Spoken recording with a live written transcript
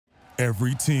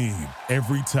Every team,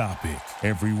 every topic,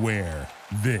 everywhere.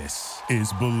 This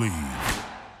is Believe.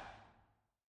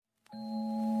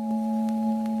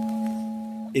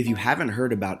 If you haven't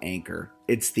heard about Anchor,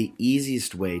 it's the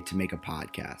easiest way to make a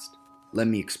podcast. Let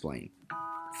me explain.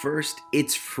 First,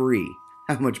 it's free.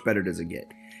 How much better does it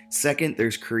get? Second,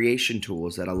 there's creation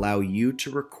tools that allow you to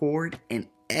record and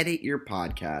edit your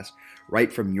podcast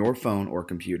right from your phone or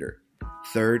computer.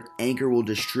 Third, Anchor will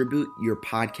distribute your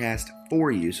podcast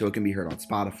for you so it can be heard on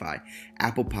Spotify,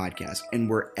 Apple Podcasts, and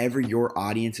wherever your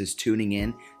audience is tuning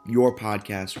in, your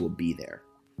podcast will be there.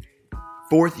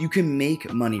 Fourth, you can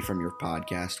make money from your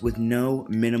podcast with no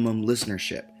minimum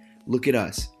listenership. Look at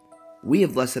us. We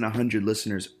have less than 100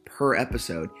 listeners per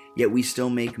episode, yet we still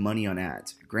make money on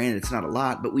ads. Granted, it's not a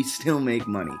lot, but we still make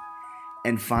money.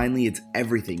 And finally, it's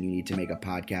everything you need to make a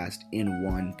podcast in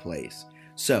one place.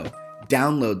 So,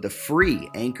 download the free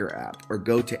Anchor app or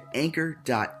go to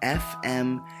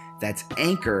anchor.fm. That's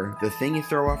Anchor, the thing you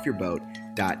throw off your boat,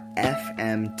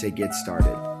 .fm to get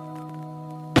started.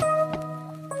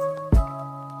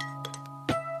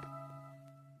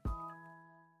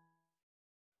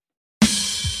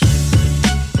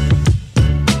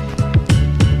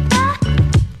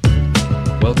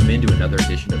 Welcome into another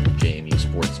edition of the JMU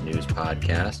Sports News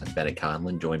Podcast. I'm Bennett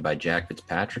Conlon, joined by Jack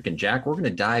Fitzpatrick. And Jack, we're going to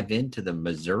dive into the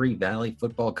Missouri Valley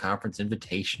Football Conference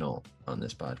Invitational on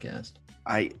this podcast.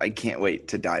 I can't wait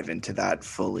to dive into that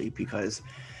fully because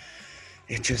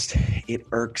it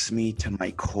irks me to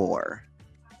my core.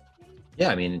 Yeah,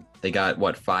 I mean, they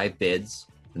got, 5 bids,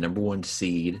 the number 1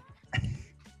 seed.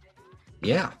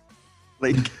 Yeah.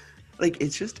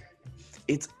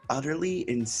 It's utterly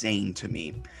insane to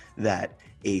me that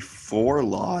a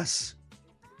 4-loss,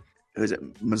 was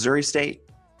it Missouri State?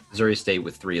 Missouri State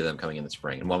with 3 of them coming in the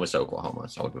spring, and 1 was to Oklahoma,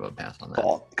 so I'll give a pass on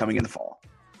that. Coming in the fall.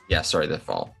 Yeah, sorry, the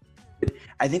fall.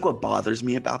 I think what bothers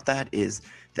me about that is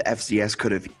the FCS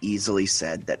could have easily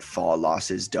said that fall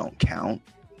losses don't count.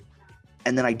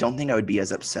 And then I don't think I would be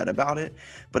as upset about it,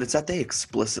 but it's that they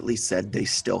explicitly said they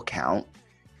still count.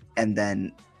 And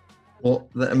then... Well,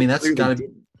 I mean, that's got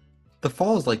to... The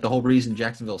fall is like the whole reason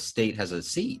Jacksonville State has a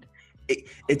seed.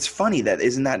 It's funny that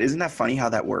isn't that funny how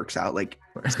that works out? Like,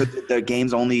 so the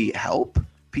games only help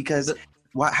because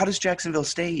how does Jacksonville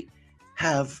State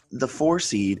have the 4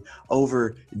 seed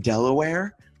over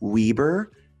Delaware,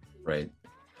 Weber, right?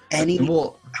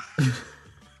 It's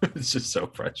just so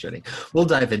frustrating. We'll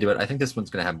dive into it. I think this one's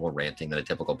going to have more ranting than a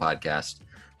typical podcast,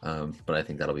 but I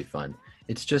think that'll be fun.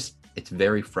 It's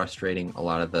very frustrating. A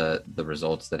lot of the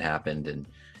results that happened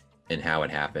and how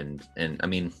it happened. And I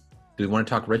mean, do we want to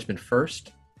talk Richmond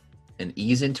first and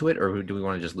ease into it, or do we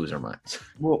want to just lose our minds?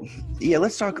 Well, yeah,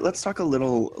 let's talk a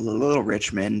little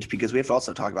Richmond, because we have to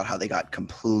also talk about how they got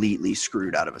completely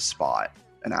screwed out of a spot,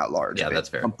 an at-large. Yeah, that's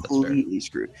fair. Completely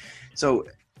screwed. So,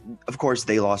 of course,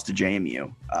 they lost to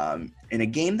JMU in a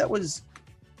game that was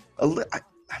I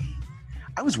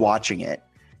was watching it,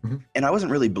 and I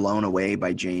wasn't really blown away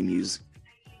by JMU's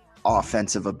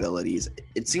offensive abilities.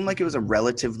 It seemed like it was a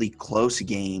relatively close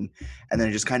game, and then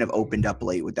it just kind of opened up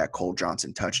late with that Cole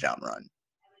Johnson touchdown run.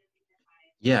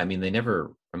 Yeah, I mean,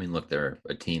 look, they're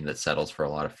a team that settles for a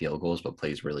lot of field goals but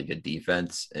plays really good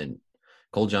defense, and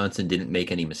Cole Johnson didn't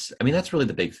make any mistakes. I mean, that's really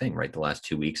the big thing, right? The last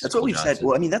 2 weeks. That's what we said.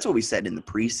 Well, I mean, that's what we said in the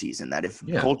preseason, that if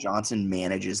Cole Johnson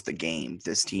manages the game,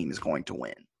 this team is going to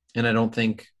win. And I don't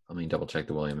think, double check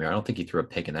the William here. I don't think he threw a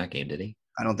pick in that game, did he?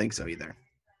 I don't think so either.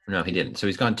 No, he didn't. So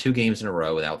he's gone 2 games in a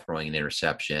row without throwing an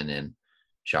interception, and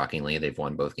shockingly, they've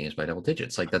won both games by double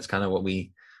digits. Like, that's kind of what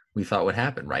we thought would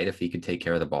happen, right? If he could take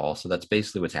care of the ball. So that's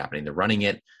basically what's happening. They're running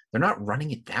it. They're not running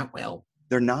it that well.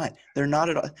 They're not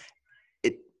at all.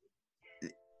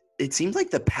 It seems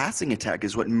like the passing attack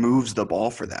is what moves the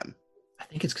ball for them. I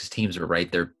think it's because teams are right.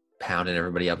 They're pounding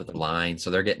everybody up at the line,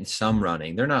 so they're getting some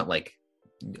running. They're not like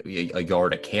a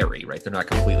yard a carry, right? They're not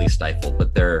completely stifled,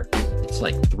 but it's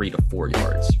like 3 to 4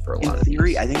 yards for a lot of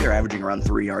theory. teams. I think they're averaging around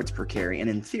 3 yards per carry, and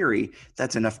in theory,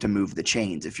 that's enough to move the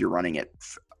chains if you're running it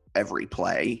every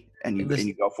play and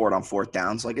you go for it on 4th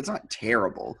down. So, like, it's not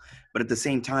terrible, but at the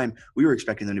same time, we were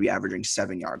expecting them to be averaging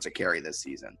 7 yards a carry this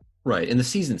season. Right, and the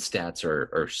season stats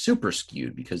are super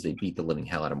skewed because they beat the living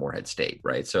hell out of Morehead State,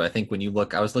 right? So I think when you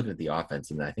look, I was looking at the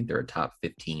offense, and I think they're a top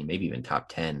 15, maybe even top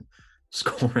 10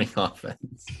 scoring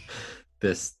offense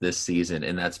this season,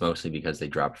 and that's mostly because they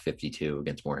dropped 52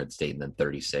 against Morehead State and then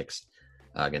 36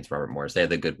 against Robert Morris. They had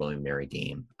the good William & Mary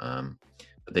game, but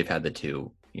they've had the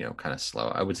 2, kind of slow.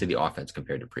 I would say the offense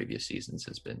compared to previous seasons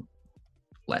has been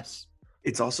less.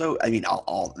 It's also, I mean,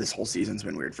 all this whole season's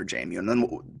been weird for JMU, and then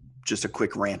just a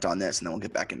quick rant on this, and then we'll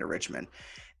get back into Richmond.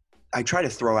 I try to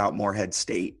throw out Morehead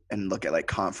State and look at like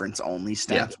conference only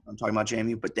stats when I'm talking about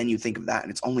JMU, but then you think of that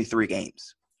and it's only 3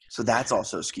 games. So that's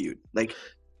also skewed. Like,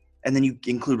 and then you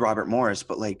include Robert Morris,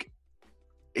 but like,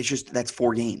 it's just, that's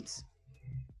 4 games.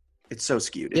 It's so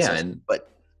skewed. But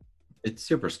it's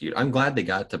super skewed. I'm glad they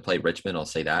got to play Richmond. I'll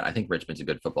say that. I think Richmond's a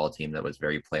good football team that was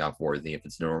very playoff worthy. If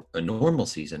it's a normal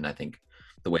season, I think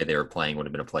the way they were playing would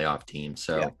have been a playoff team.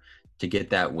 So to get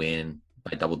that win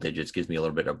by double digits gives me a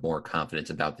little bit of more confidence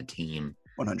about the team.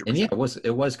 100%. And yeah,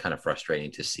 it was kind of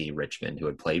frustrating to see Richmond, who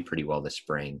had played pretty well this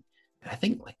spring. And I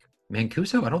think like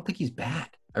Mancuso, I don't think he's bad.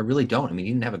 I really don't. I mean,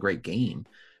 he didn't have a great game,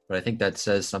 but I think that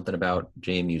says something about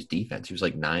JMU's defense. He was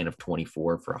like 9 of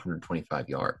 24 for 125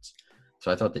 yards.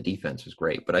 So I thought the defense was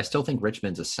great, but I still think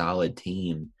Richmond's a solid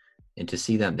team. And to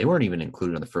see them, they weren't even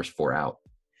included in the first 4 out.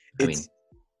 A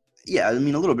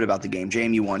little bit about the game.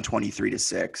 JMU won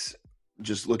 23-6.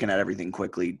 Just looking at everything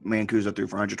quickly, Mancuso threw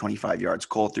for 125 yards.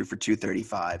 Cole threw for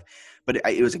 235. But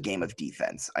it was a game of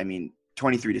defense. I mean,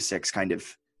 23-6 kind of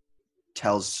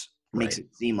makes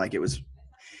it seem like it was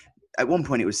 – at one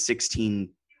point it was 16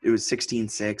 – it was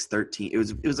 16-6, 13.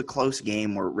 It was a close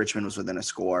game where Richmond was within a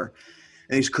score.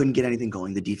 And they just couldn't get anything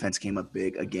going. The defense came up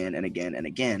big again and again and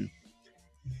again.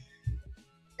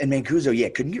 And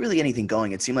Mancuso, couldn't get really anything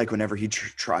going. It seemed like whenever he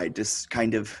tried to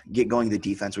kind of get going, the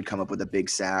defense would come up with a big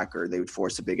sack or they would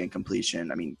force a big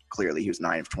incompletion. I mean, clearly he was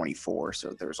 9 of 24,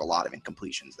 so there was a lot of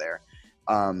incompletions there.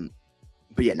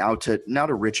 Now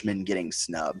to Richmond getting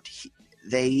snubbed,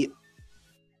 they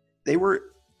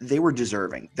were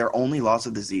deserving. Their only loss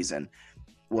of the season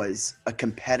was a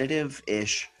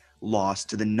competitive-ish loss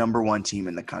to the number 1 team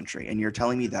in the country. And you're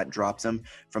telling me that drops them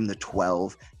from the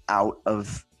 12 out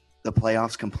of the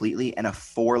playoffs completely, and a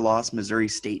 4-loss Missouri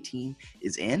State team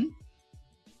is in?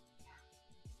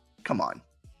 Come on.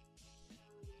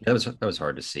 That was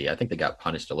hard to see. I think they got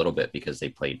punished a little bit because they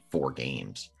played 4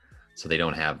 games. So they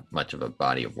don't have much of a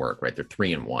body of work, right? They're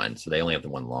 3-1, so they only have the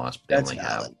 1 loss, but they only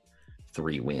have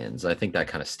 3 wins. I think that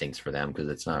kind of stinks for them because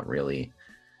it's not really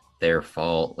their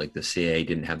fault. Like the CAA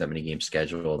didn't have that many games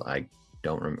scheduled. I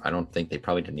don't think they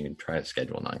probably didn't even try to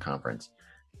schedule non-conference.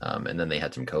 And then they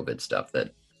had some COVID stuff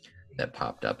that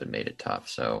popped up and made it tough.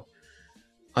 So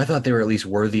I thought they were at least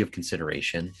worthy of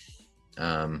consideration.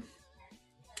 I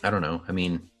don't know. I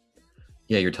mean,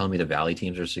 you're telling me the Valley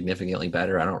teams are significantly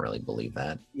better. I don't really believe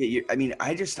that.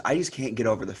 I just can't get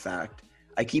over the fact.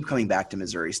 I keep coming back to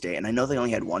Missouri State, and I know they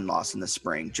only had 1 loss in the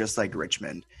spring, just like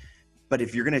Richmond. But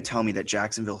if you're going to tell me that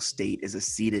Jacksonville State is a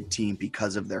seeded team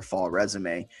because of their fall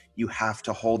resume, you have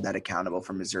to hold that accountable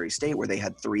for Missouri State, where they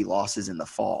had 3 losses in the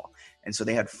fall. And so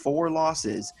they had 4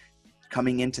 losses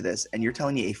coming into this, and you're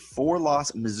telling me a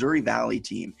 4-loss Missouri Valley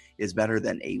team is better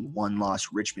than a 1-loss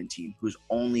Richmond team whose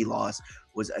only loss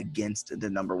was against the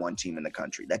number 1 team in the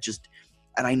country.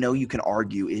 And I know you can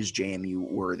argue, is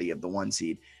JMU worthy of the 1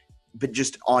 seed, but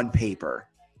just on paper,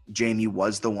 JMU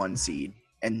was the 1 seed,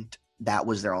 and that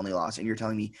was their only loss. And you're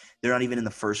telling me they're not even in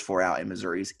the first 4 out, and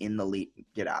Missouri's in the lead.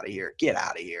 Get out of here.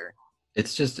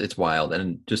 It's wild.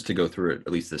 And just to go through it,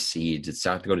 at least the seeds, it's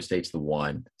South Dakota State's the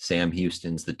 1, Sam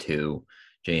Houston's the 2,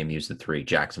 JMU's the 3,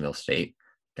 Jacksonville State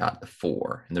got the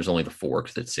 4. And there's only the 4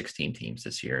 because it's 16 teams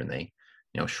this year, and they,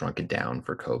 shrunk it down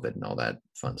for COVID and all that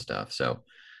fun stuff. So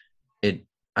I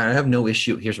have no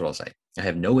issue. Here's what I'll say. I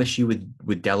have no issue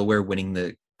with Delaware winning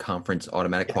the conference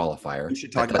automatic qualifier. We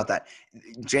should talk about that.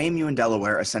 JMU and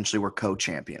Delaware essentially were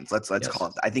co-champions. Let's call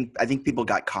it. I think people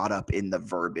got caught up in the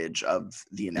verbiage of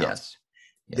the announcement. Yes.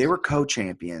 They were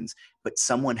co-champions, but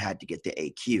someone had to get the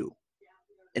AQ.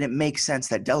 And it makes sense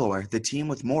that Delaware, the team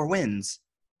with more wins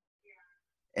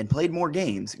and played more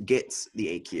games, gets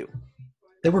the AQ.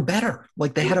 They were better.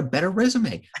 Like, they had a better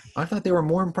resume. I thought they were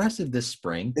more impressive this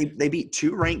spring. They beat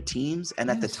 2 ranked teams,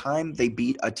 and at the time, they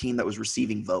beat a team that was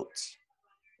receiving votes.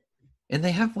 And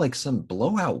they have, like, some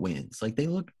blowout wins. Like,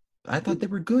 I thought they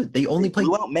were good. They only played –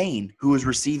 blew out Maine, who was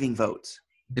receiving votes.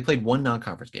 They played 1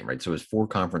 non-conference game, right? So it was 4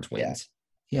 conference wins.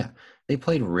 Yeah. They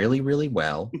played really, really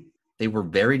well. They were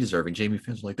very deserving. JMU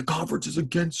fans were like, the conference is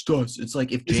against us. It's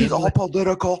like if this is all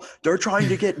political. They're trying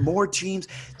to get more teams.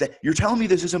 That you're telling me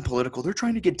this isn't political. They're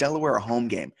trying to get Delaware a home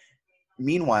game.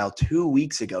 Meanwhile, 2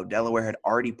 weeks ago, Delaware had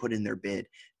already put in their bid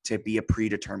to be a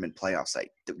predetermined playoff site.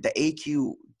 The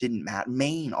AQ didn't matter.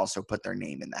 Maine also put their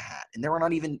name in the hat, and they were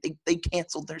not even they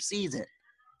canceled their season.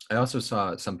 I also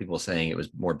saw some people saying it was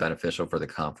more beneficial for the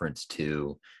conference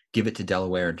to give it to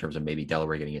Delaware in terms of maybe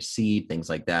Delaware getting a seed, things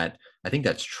like that. I think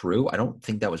that's true. I don't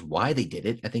think that was why they did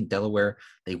it. I think Delaware,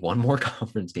 they won more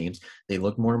conference games. They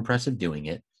looked more impressive doing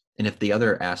it. And if the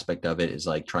other aspect of it is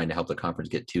like trying to help the conference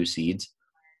get 2 seeds,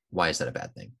 why is that a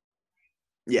bad thing?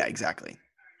 Yeah, exactly.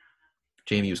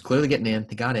 JMU's clearly getting in.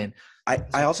 They got in.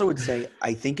 I also would say,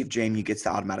 I think if JMU gets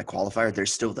the automatic qualifier, they're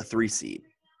still the 3 seed.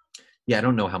 Yeah, I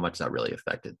don't know how much that really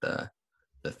affected the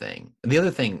thing. And the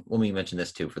other thing, let me mention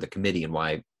this too, for the committee and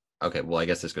why. Okay, well, I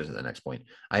guess this goes to the next point.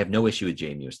 I have no issue with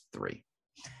JMU as 3.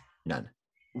 None.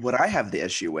 What I have the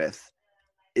issue with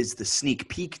is the sneak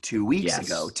peek 2 weeks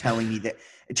ago telling me that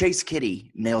Chase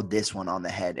Kitty nailed this one on the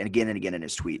head and again in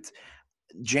his tweets.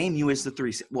 JMU is the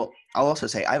 3. Well, I'll also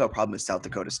say I have a problem with South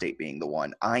Dakota State being the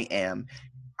 1. I am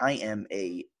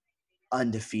a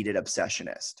undefeated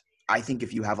obsessionist. I think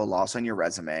if you have a loss on your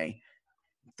resume,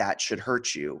 that should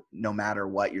hurt you no matter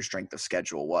what your strength of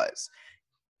schedule was.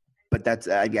 But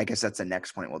I guess that's the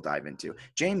next point we'll dive into.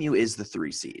 JMU is the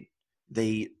 3 seed.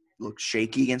 They look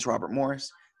shaky against Robert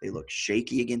Morris. They looked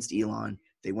shaky against Elon.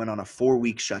 They went on a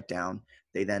 4-week shutdown.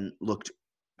 They then looked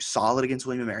solid against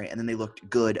William & Mary, and then they looked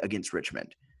good against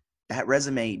Richmond. That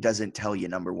resume doesn't tell you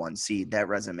number 1 seed. That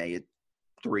resume at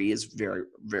 3 is very,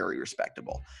 very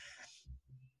respectable.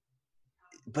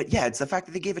 But, yeah, it's the fact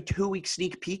that they gave a 2-week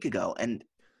sneak peek ago, and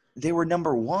they were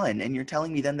number 1, and you're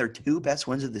telling me then their 2 best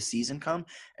wins of the season come,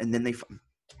 and then they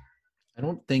I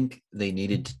don't think they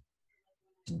needed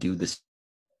to do this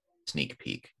sneak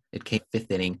peek. It came 5th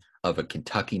inning of a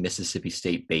Kentucky-Mississippi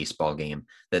State baseball game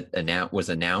that was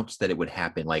announced that it would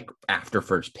happen like after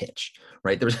first pitch,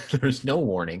 right? There was no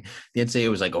warning. The NCAA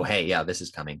was like, oh, hey, yeah, this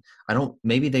is coming.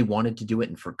 Maybe they wanted to do it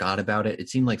and forgot about it. It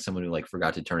seemed like someone who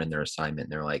forgot to turn in their assignment.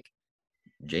 And they're like,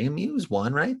 JMU's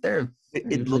won, right?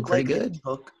 It looked like good. They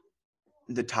took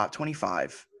the top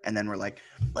 25 and then we're like,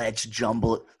 let's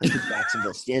jumble it. Let's put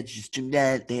Jacksonville State. Just do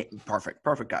that.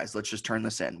 Perfect, guys. Let's just turn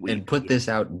this in. And put this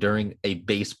out during a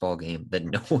baseball game that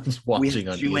no one's watching. We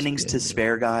have 2 innings to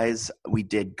spare, guys. We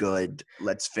did good.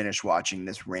 Let's finish watching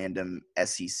this random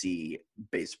SEC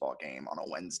baseball game on a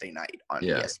Wednesday night on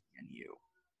ESPNU.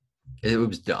 It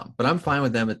was dumb, but I'm fine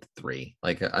with them at the 3.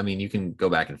 You can go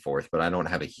back and forth, but I don't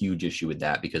have a huge issue with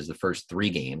that because the first 3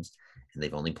 games, and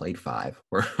they've only played 5,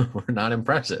 were not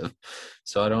impressive.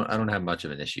 So I don't have much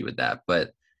of an issue with that,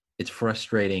 but it's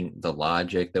frustrating the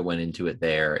logic that went into it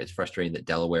there. It's frustrating that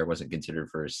Delaware wasn't considered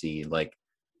for a seed.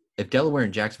 If Delaware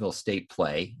and Jacksonville State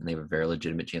play, and they have a very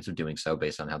legitimate chance of doing so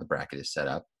based on how the bracket is set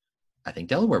up, I think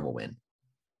Delaware will win.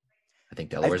 I think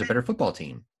Delaware's a better football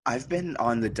team. I've been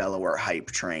on the Delaware hype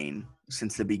train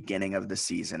since the beginning of the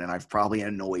season, and I've probably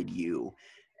annoyed you.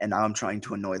 And now I'm trying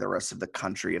to annoy the rest of the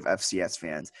country of FCS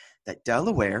fans that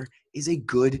Delaware is a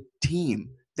good team.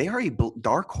 They are a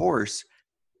dark horse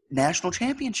national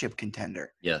championship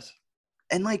contender. Yes.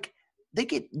 And they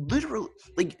get literally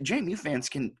JMU fans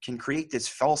can create this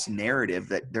false narrative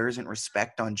that there isn't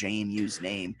respect on JMU's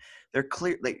name. They're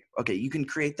clear. Okay, you can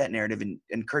create that narrative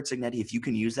and Kurt Signetti, if you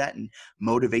can use that and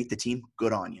motivate the team,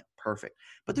 good on you. Perfect.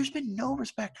 But there's been no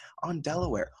respect on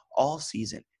Delaware all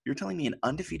season. You're telling me an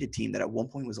undefeated team that at one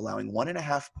point was allowing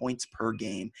 1.5 points per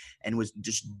game and was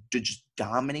just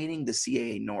dominating the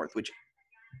CAA North, which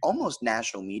almost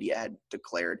national media had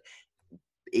declared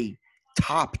a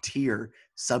top tier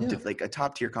a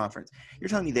top tier conference. You're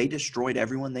telling me they destroyed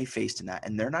everyone they faced in that,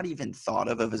 and they're not even thought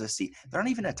of as a seed. They're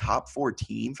not even a top 4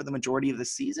 team for the majority of the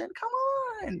season. Come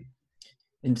on.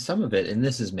 And some of it, and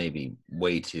this is maybe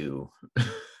way too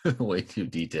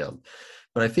detailed,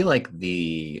 but I feel like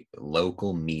the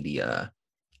local media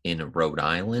in Rhode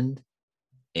Island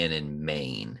and in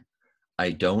Maine,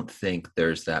 I don't think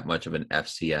there's that much of an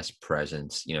FCS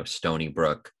presence. Stony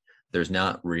Brook, there's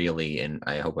not really, and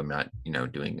I hope I'm not,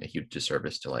 doing a huge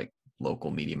disservice to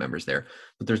local media members there,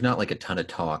 but there's not a ton of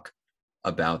talk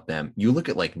about them. You look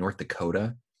at North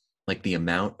Dakota, the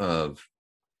amount of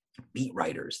beat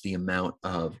writers, the amount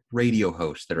of radio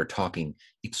hosts that are talking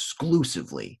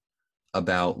exclusively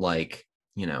about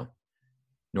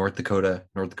North Dakota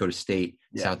State,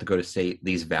 South Dakota State,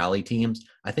 these Valley teams.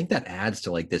 I think that adds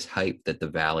to this hype that the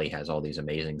Valley has all these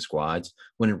amazing squads,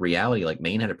 when in reality,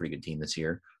 Maine had a pretty good team this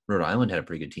year. Rhode Island had a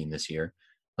pretty good team this year.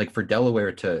 For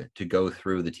Delaware to go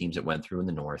through the teams that went through in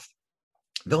the North,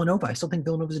 Villanova, I still think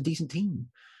Villanova's a decent team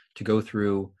to go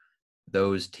through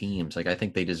those teams. I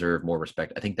think they deserve more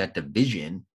respect. I think that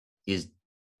division is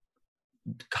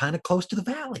kind of close to the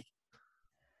Valley.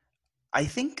 I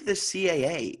think the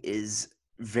CAA is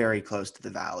very close to the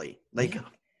Valley.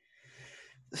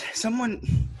 Someone,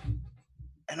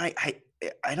 and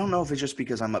I don't know if it's just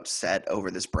because I'm upset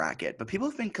over this bracket, but people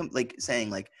have been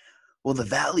saying well, the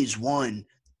Valley's won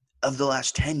of the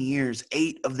last 10 years,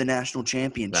 8 of the national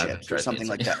championships or something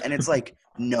like that. And it's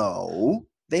no,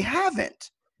 they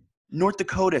haven't. North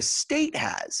Dakota State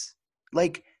has.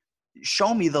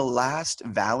 Show me the last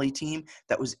Valley team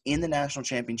that was in the national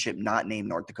championship not named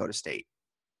North Dakota State.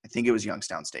 I think it was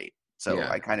Youngstown State. So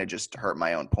Yeah. I kind of just hurt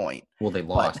my own point. Well, they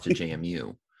lost to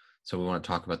JMU. So we want to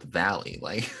talk about the Valley.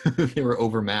 Like they were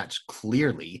overmatched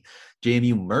clearly.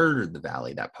 JMU murdered the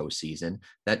Valley that postseason.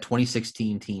 That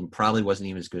 2016 team probably wasn't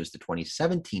even as good as the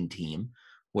 2017 team,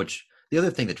 which the other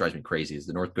thing that drives me crazy is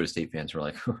the North Dakota State fans were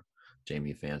like,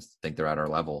 JMU fans think they're at our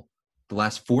level. The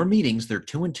last 4 meetings, they're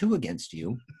 2-2 against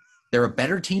you. They're a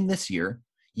better team this year.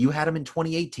 You had them in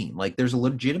 2018. Like there's a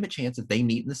legitimate chance that they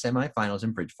meet in the semifinals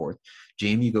in Bridgeport.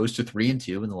 JMU goes to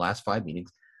 3-2 in the last 5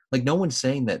 meetings. Like no one's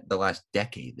saying that the last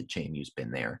decade that JMU's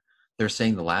been there. They're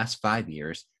saying the last 5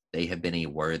 years, they have been a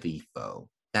worthy foe.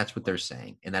 That's what they're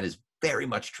saying. And that is very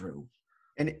much true.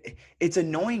 And it's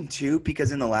annoying too,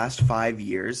 because in the last 5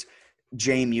 years,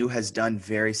 JMU has done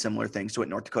very similar things to what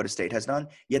North Dakota State has done,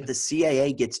 yet the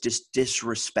CAA gets just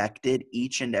disrespected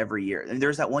each and every year. And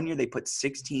there's that one year they put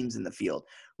 6 teams in the field,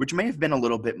 which may have been a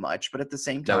little bit much, but at the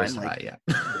same time, That was high, yeah.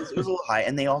 it was a little high,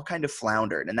 and they all kind of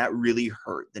floundered, and that really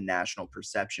hurt the national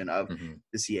perception of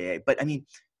the CAA. But I mean,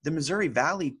 the Missouri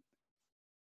Valley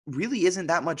really isn't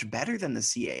that much better than the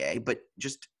CAA, but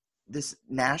just this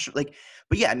national, like,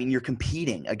 but yeah, I mean, you're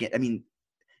competing again. I mean,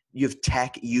 you have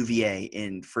Tech, UVA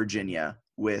in Virginia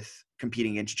with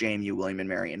competing against JMU, William and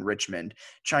Mary in Richmond,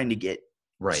 trying to get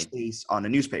space on a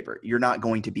newspaper. You're not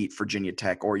going to beat Virginia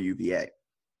Tech or UVA.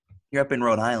 You're up in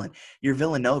Rhode Island. You're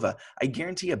Villanova. I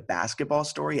guarantee a basketball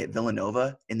story at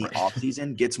Villanova in the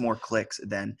offseason gets more clicks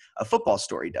than a football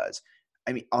story does.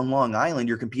 I mean, on Long Island,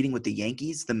 you're competing with the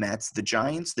Yankees, the Mets, the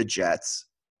Giants, the Jets.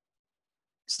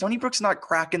 Stony Brook's not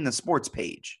cracking the sports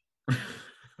page.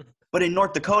 But in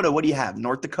North Dakota, what do you have?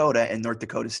 North Dakota and North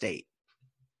Dakota State.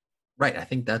 Right. I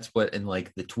think that's what, and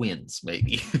like the Twins,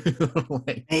 maybe.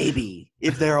 Like, maybe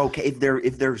if they're okay, if they're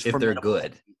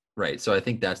good. Right. So I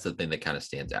think that's the thing that kind of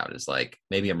stands out is like,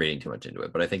 maybe I'm reading too much into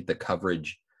it, but I think the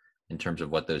coverage in terms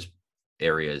of what those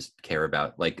areas care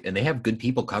about, like, and they have good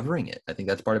people covering it. I think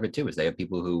that's part of it too, is they have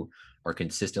people who are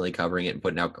consistently covering it and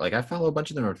putting out, like I follow a bunch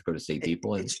of the North Dakota State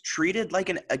people. And it's treated like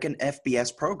an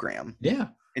FBS program. Yeah.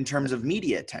 In terms of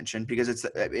media attention, because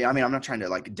I mean, I'm not trying to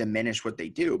like diminish what they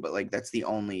do, but like that's the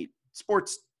only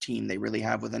sports team they really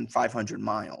have within 500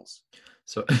 miles.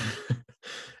 So,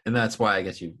 and that's why I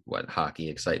guess hockey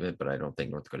excitement, but I don't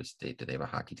think North Dakota State, do they have a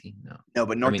hockey team? No,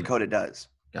 but North Dakota does.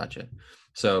 Gotcha.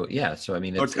 So, yeah. So, I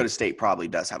mean, North Dakota State probably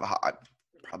does have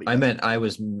I meant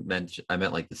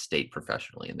like the state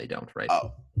professionally, and they don't, right?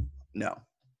 Oh, no.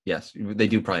 Yes. They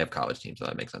do probably have college teams, so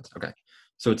that makes sense. Okay.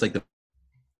 So it's like the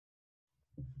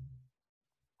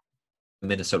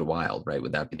Minnesota Wild, right?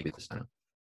 Would that be this time?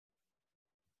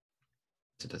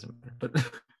 It doesn't matter. But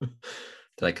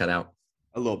did I cut out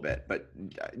a little bit? But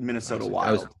Minnesota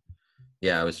Wild.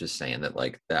 I was just saying that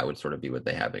like that would sort of be what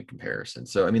they have in comparison.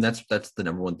 So I mean that's the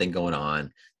number one thing going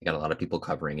on. You got a lot of people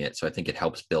covering it, so I think it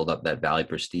helps build up that Valley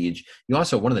prestige. You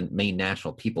also, one of the main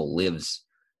national people lives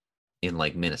in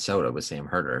like Minnesota with Sam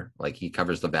Herder. Like he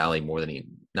covers the Valley more than he,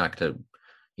 not to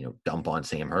dump on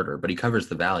Sam Herder, but he covers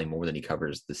the Valley more than he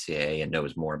covers the CAA and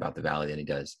knows more about the Valley than he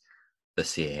does the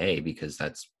CAA because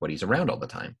that's what he's around all the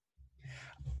time.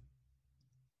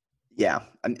 Yeah.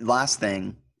 Last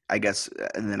thing, I guess,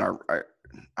 and then our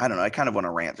I don't know, I kind of want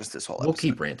to rant just this whole episode. We'll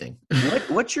keep ranting.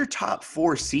 What's your top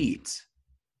 4 seeds?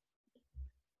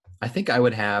 I think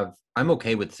I'm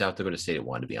okay with South Dakota State at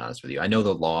 1, to be honest with you. I know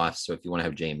the loss, so if you want to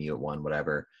have JMU at 1,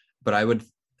 whatever. But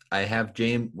I have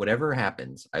whatever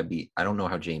happens, I don't know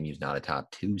how JMU's not a top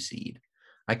 2 seed.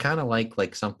 I kind of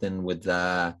like something with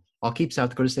I'll keep South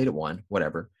Dakota State at 1,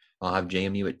 whatever. I'll have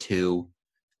JMU at 2.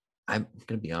 I'm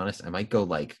going to be honest, I might go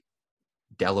like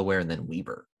Delaware and then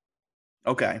Weber.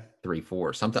 Okay. 3,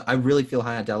 4, something. I really feel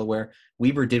high on Delaware.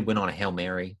 Weber did win on a Hail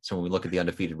Mary, so when we look at the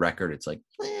undefeated record, it's like,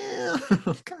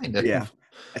 kind of. Yeah.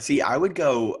 See, I would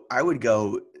go.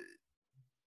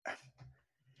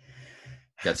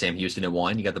 Got Sam Houston at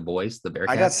 1. You got the boys, the Bearcats.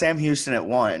 I got Sam Houston at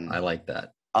 1. I like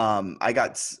that. I'm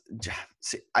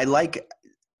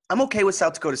okay with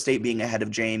South Dakota State being ahead of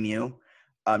JMU,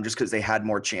 just because they had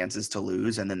more chances to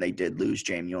lose, and then they did lose.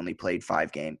 JMU only played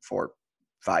 5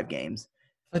 games.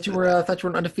 I thought you were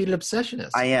an undefeated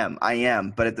obsessionist. I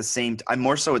am, but at the same time, I'm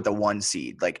more so at the 1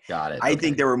 seed. Like, got it. I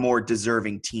think there were more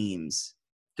deserving teams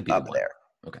to be up there.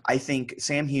 Okay. I think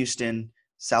Sam Houston,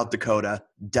 South Dakota,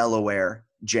 Delaware,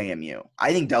 JMU.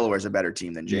 I think Delaware's a better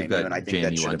team than JMU, and I think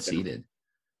that should have been.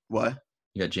 What?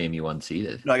 You got JMU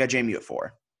unseeded. No, I got JMU at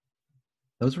 4.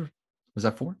 Was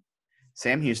that 4?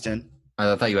 Sam Houston.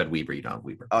 I thought you had Weber. You don't have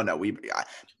Weber. Oh no, Weber.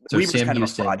 So Weber's Sam kind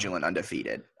Houston, of a fraudulent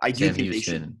undefeated. I do Sam think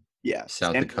Houston, they should. Yeah.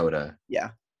 South Dakota.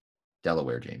 Yeah.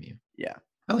 Delaware, JMU. Yeah.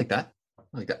 I like that.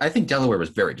 I think Delaware was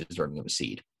very deserving of a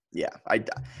seed. Yeah.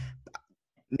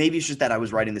 maybe it's just that I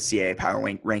was writing the CAA power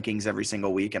rankings every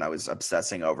single week, and I was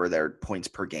obsessing over their points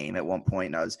per game at one point,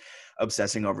 and I was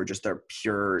obsessing over just their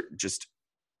pure just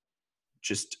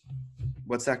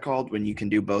what's that called when you can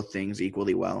do both things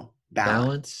equally well?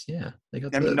 Balance. Yeah.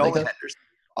 Nolan Henderson,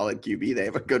 all at QB, they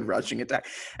have a good rushing attack,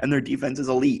 and their defense is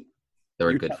elite. They're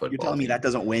a good football You're telling me team. that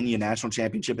doesn't win you a national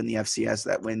championship in the FCS?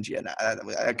 That wins you.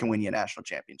 That can win you a national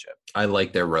championship. I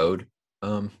like their road,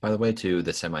 by the way, to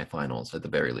the semifinals at the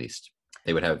very least.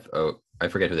 They would have, I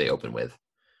forget who they open with.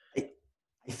 I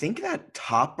think that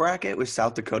top bracket with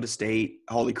South Dakota State,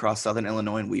 Holy Cross, Southern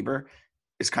Illinois, and Weber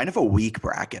is kind of a weak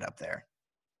bracket up there.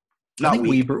 Not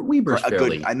weak. Weber's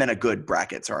fairly. Good, I meant a good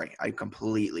bracket. Sorry. I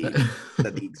completely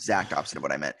said the exact opposite of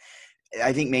what I meant.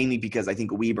 I think mainly because I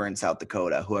think Weber and South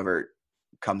Dakota, whoever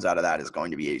comes out of that, is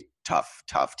going to be a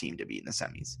tough team to beat in the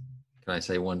semis. Can I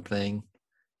say one thing?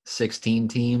 16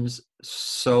 teams,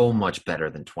 so much better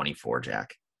than 24,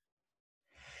 Jack.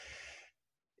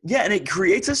 Yeah, and it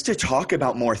creates us to talk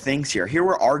about more things here. Here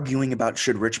we're arguing about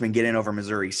should Richmond get in over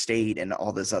Missouri State and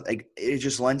all this other. It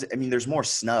just lends – I mean, there's more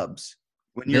snubs.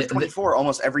 When you're 24,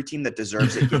 almost every team that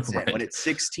deserves it gets right. in. When it's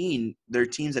 16, there are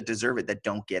teams that deserve it that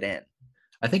don't get in.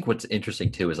 I think what's interesting,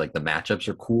 too, is, like, the matchups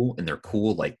are cool, and they're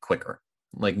cool, like, quicker.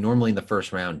 Like, normally in the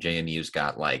first round, JMU's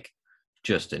got, like,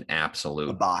 just an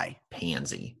absolute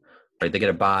pansy. Right? They get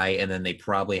a bye, and then they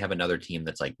probably have another team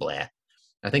that's like, bleh.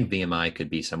 I think VMI could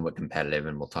be somewhat competitive,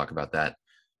 and we'll talk about that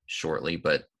shortly.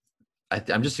 But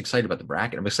I'm just excited about the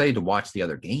bracket. I'm excited to watch the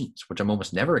other games, which I'm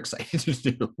almost never excited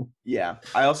to do. Yeah.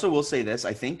 I also will say this.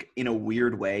 I think, in a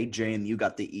weird way, JMU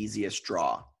got the easiest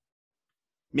draw.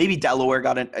 Maybe Delaware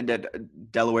got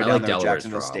Delaware down there,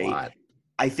 Jacksonville State.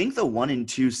 I think the 1 and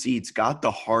 2 seeds got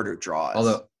the harder draws.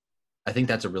 Although I think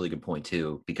that's a really good point,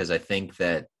 too, because I think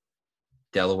that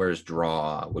Delaware's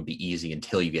draw would be easy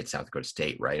until you get South Dakota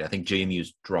State, right? I think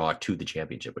JMU's draw to the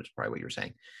championship, which is probably what you're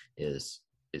saying, is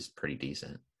pretty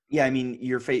decent. Yeah, I mean,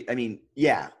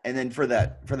 yeah. And then for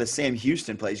the Sam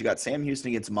Houston plays, you got Sam Houston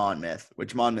against Monmouth,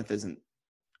 which Monmouth isn't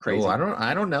crazy. Oh,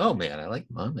 I don't know, man. I like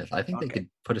Monmouth. I think they could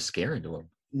put a scare into them.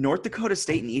 North Dakota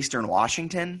State and Eastern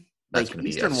Washington. That's going to be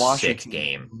Eastern a Washington sick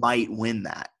game. Might win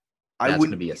that. That's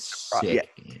going to be a sick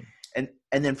game.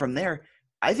 And then from there,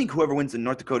 I think whoever wins the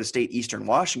North Dakota State Eastern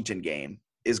Washington game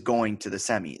is going to the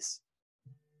semis.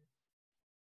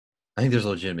 I think there's a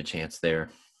legitimate chance there.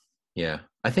 Yeah.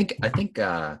 I think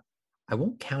I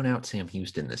won't count out Sam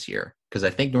Houston this year because I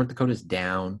think North Dakota's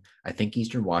down. I think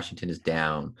Eastern Washington is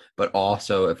down. But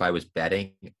also, if I was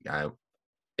betting,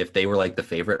 if they were like the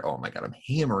favorite, oh my God, I'm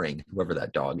hammering whoever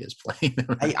that dog is playing.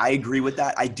 I agree with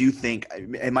that. I do think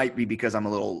it might be because I'm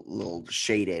a little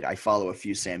shaded. I follow a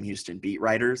few Sam Houston beat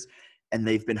writers, and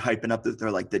they've been hyping up that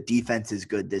they're like, the defense is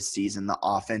good this season. The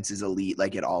offense is elite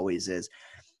like it always is.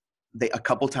 A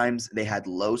couple times they had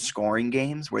low scoring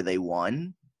games where they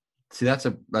won. See, that's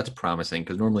promising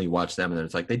because normally you watch them and then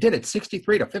it's like they did it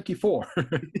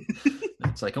 63-54.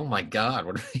 It's like, oh my God,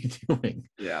 what are they doing?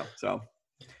 Yeah. So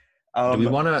do we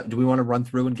want to run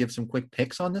through and give some quick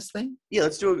picks on this thing? Yeah,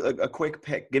 let's do a quick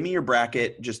pick. Give me your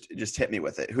bracket. Just hit me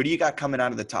with it. Who do you got coming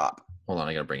out of the top? Hold on,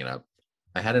 I gotta bring it up.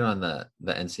 I had it on the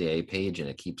NCAA page and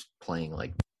it keeps playing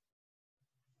like.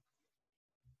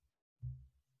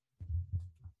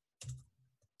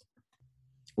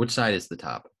 Which side is the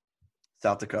top?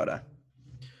 South Dakota.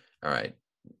 All right.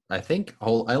 I think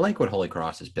I like what Holy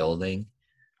Cross is building.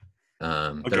 They're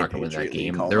not going to win that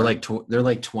game. They're like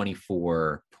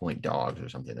 24-point dogs or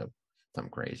something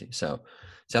crazy. So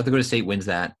South Dakota State wins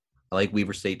that. I like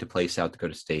Weber State to play South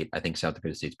Dakota State. I think South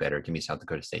Dakota State's better. Give me South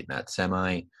Dakota State in that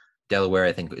semi. Delaware,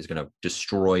 I think, is going to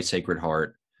destroy Sacred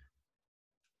Heart.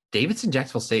 Davidson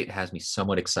Jacksonville State has me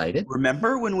somewhat excited.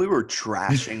 Remember when we were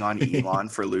trashing on Elon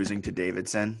for losing to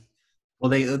Davidson? Well,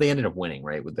 they ended up winning,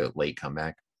 right, with the late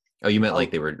comeback. Oh, you meant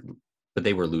like they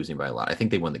were losing by a lot. I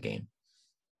think they won the game.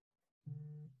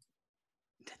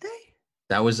 Did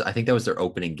they? I think that was their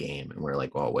opening game, and we're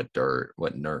like, "Oh, what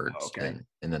nerds!" Oh, okay.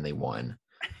 And then they won.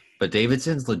 But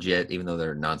Davidson's legit, even though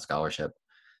they're non-scholarship.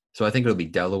 So I think it'll be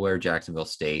Delaware, Jacksonville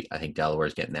State. I think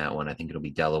Delaware's getting that one. I think it'll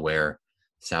be Delaware,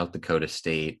 South Dakota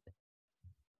State.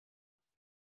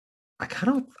 I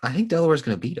think Delaware's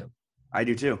going to beat them. I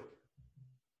do too.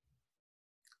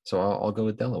 So I'll go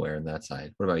with Delaware on that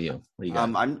side. What about you? What do you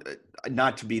got? I'm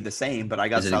not to be the same, but I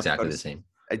got. Is it South exactly Dakota.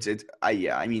 the same?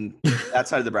 Yeah. I mean, that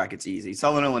side of the bracket's easy.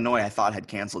 Southern Illinois, I thought, had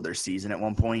canceled their season at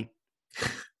one point.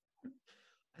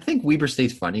 I think Weber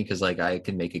State's funny because like I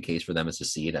can make a case for them as a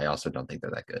seed. I also don't think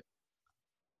they're that good.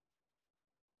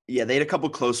 Yeah, they had a couple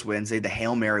close wins. They had the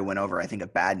Hail Mary win over, I think, a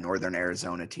bad Northern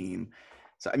Arizona team.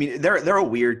 So I mean, they're a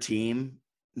weird team.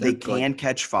 They can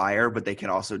catch fire, but they can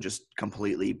also just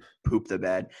completely poop the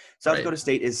bed. South Dakota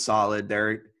State is solid.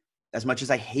 They're, as much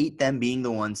as I hate them being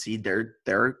the 1 seed,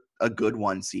 they're a good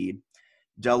 1 seed.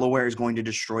 Delaware is going to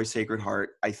destroy Sacred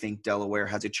Heart. I think Delaware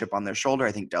has a chip on their shoulder.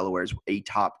 I think Delaware is a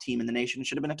top team in the nation.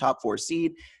 Should have been a top 4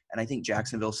 seed. And I think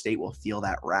Jacksonville State will feel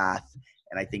that wrath.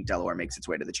 And I think Delaware makes its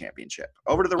way to the championship.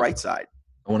 Over to the right side.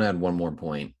 I want to add one more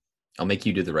point. I'll make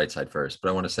you do the right side first. But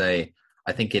I want to say,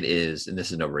 I think it is, and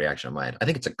this is no reaction on my end, I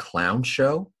think it's a clown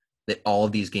show that all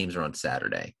of these games are on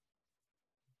Saturday.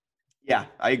 Yeah,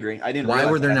 I agree. I didn't. Why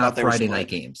were there not Friday night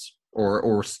games?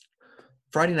 Or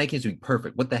Friday night games would be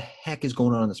perfect. What the heck is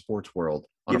going on in the sports world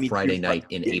on a Friday night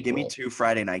in April? Give me 2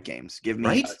 Friday night games. Give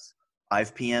me a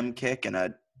 5 p.m. kick and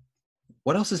a.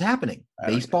 What else is happening?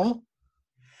 Baseball?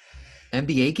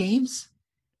 NBA games?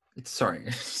 It's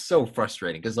so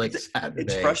frustrating because Saturday.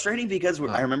 It's frustrating because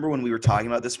I remember when we were talking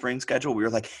about the spring schedule, we were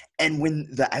like, and when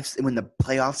the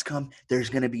playoffs come, there's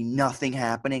going to be nothing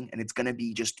happening, and it's going to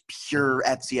be just pure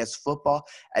FCS football,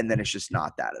 and then it's just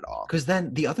not that at all. Because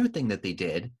then the other thing that they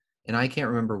did, and I can't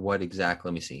remember what exactly.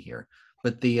 Let me see here,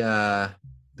 but the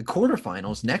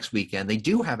quarterfinals next weekend, they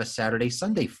do have a Saturday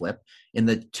Sunday flip in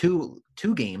the two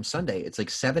games Sunday. It's like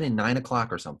 7 and 9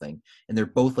 o'clock or something, and they're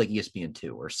both like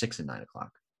ESPN2 or 6 and 9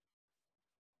 o'clock.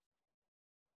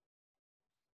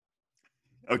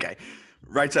 Okay.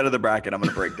 Right side of the bracket, I'm going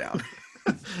to break down.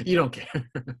 You don't care.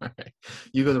 All right.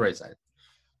 You go the right side.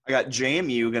 I got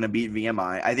JMU going to beat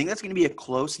VMI. I think that's going to be a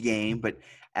close game, but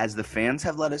as the fans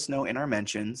have let us know in our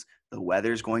mentions, the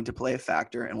weather is going to play a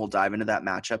factor, and we'll dive into that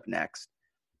matchup next.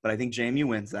 But I think JMU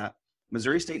wins that.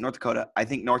 Missouri State, North Dakota. I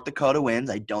think North Dakota wins.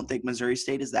 I don't think Missouri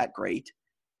State is that great.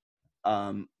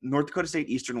 North Dakota State,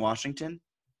 Eastern Washington.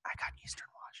 I got Eastern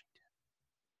Washington.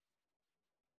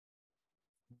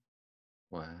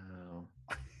 Wow.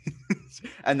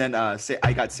 And then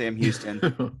I got Sam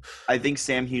Houston. I think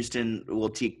Sam Houston will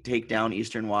take down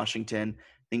Eastern Washington.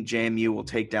 I think JMU will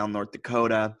take down North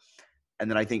Dakota. And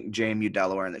then I think JMU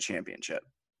Delaware in the championship.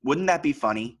 Wouldn't that be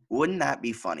funny?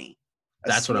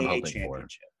 That's what I'm hoping for.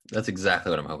 That's exactly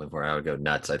what I'm hoping for. I would go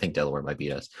nuts. I think Delaware might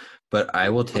beat us. But I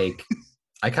will take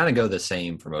 – I kind of go the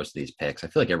same for most of these picks. I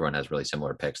feel like everyone has really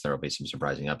similar picks. There will be some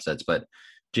surprising upsets. But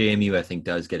JMU, I think,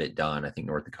 does get it done. I think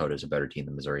North Dakota is a better team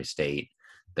than Missouri State.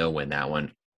 They'll win that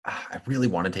one. I really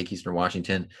want to take Eastern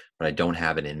Washington, but I don't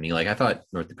have it in me. I thought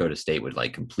North Dakota State would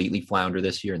completely flounder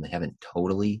this year, and they haven't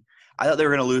totally. I thought they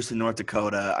were going to lose to North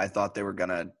Dakota. I thought they were going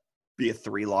to be a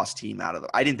 3-loss team out of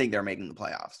I didn't think they were making the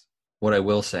playoffs. What I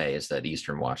will say is that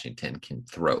Eastern Washington can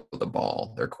throw the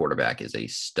ball. Their quarterback is a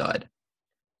stud.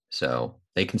 So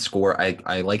they can score.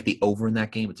 I like the over in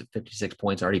that game. It's at 56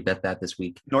 points. I already bet that this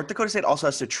week. North Dakota State also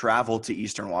has to travel to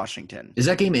Eastern Washington. Is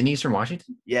that game in Eastern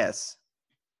Washington? Yes.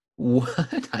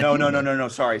 What? No.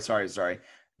 Sorry.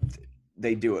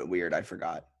 They do it weird. I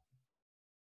forgot.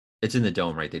 It's in the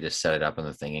dome, right? They just set it up on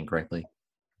the thing incorrectly.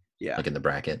 Yeah. Like in the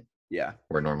bracket. Yeah.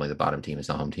 Where normally the bottom team is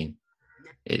the home team.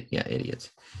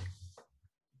 Idiots.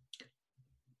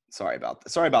 Sorry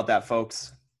about that,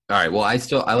 folks. All right. Well,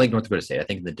 I like North Dakota State. I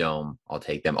think in the dome, I'll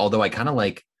take them. Although I kind of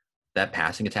like that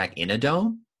passing attack in a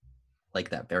dome. Like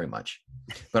that very much.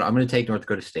 But I'm going to take North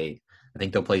Dakota State. I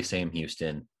think they'll play Sam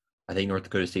Houston. I think North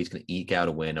Dakota State's going to eke out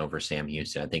a win over Sam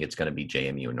Houston. I think it's going to be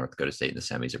JMU and North Dakota State in the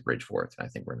semis at Bridgeforth. And I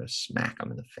think we're going to smack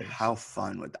them in the face. How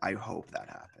fun would I hope that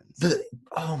happens?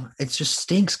 It just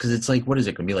stinks because it's what is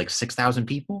it going to be 6,000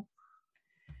 people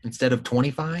instead of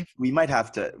 25? We might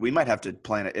have to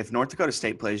plan it. If North Dakota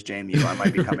State plays JMU, I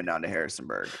might be coming down to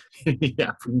Harrisonburg. Yeah,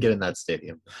 if we can get in that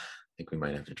stadium, I think we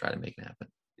might have to try to make it happen.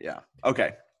 Yeah.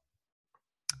 Okay.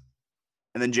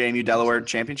 And then JMU Delaware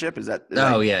championship is that?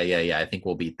 Yeah. I think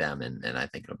we'll beat them, and I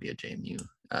think it'll be a JMU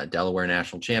Delaware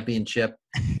national championship.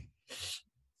 I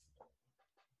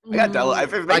got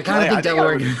Delaware. I kind of think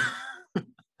Delaware.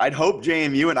 I'd hope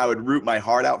JMU, and I would root my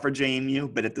heart out for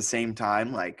JMU, but at the same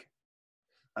time, I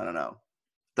don't know.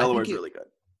 Delaware's really good.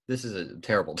 This is a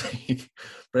terrible take,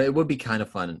 but it would be kind of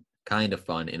fun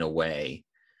in a way.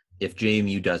 If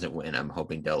JMU doesn't win, I'm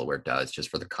hoping Delaware does, just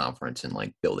for the conference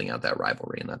and building out that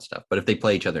rivalry and that stuff. But if they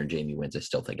play each other and JMU wins, I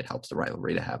still think it helps the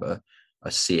rivalry to have a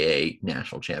CAA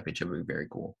national championship. Would be very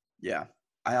cool. Yeah.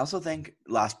 I also think,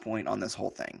 last point on this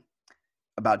whole thing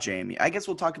about JMU. I guess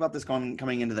we'll talk about this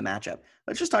coming into the matchup.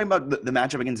 Let's just talk about the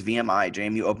matchup against VMI.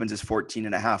 JMU opens as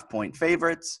 14.5-point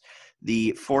favorites.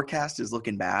 The forecast is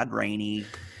looking bad, rainy.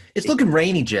 It's looking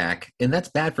rainy, Jack, and that's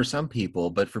bad for some people.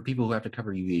 But for people who have to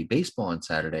cover UVA baseball on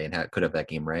Saturday and could have that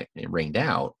game rained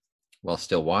out while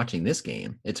still watching this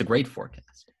game, it's a great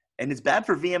forecast. And it's bad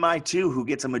for VMI too, who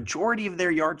gets a majority of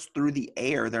their yards through the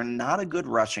air. They're not a good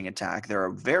rushing attack. They're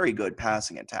a very good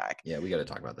passing attack. Yeah, we got to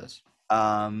talk about this.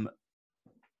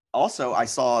 Also, I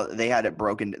saw they had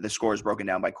the scores broken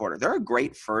down by quarter. They're a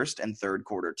great first and third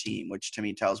quarter team, which to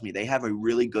me tells me they have a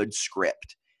really good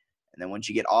script. And then once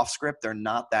you get off script, they're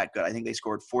not that good. I think they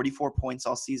scored 44 points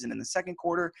all season in the second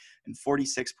quarter and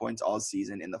 46 points all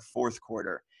season in the fourth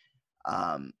quarter.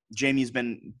 JMU's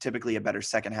been typically a better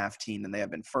second half team than they have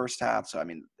been first half. So, I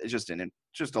mean, it's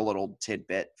just a little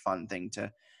tidbit, fun thing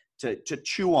to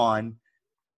chew on.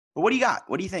 But what do you got?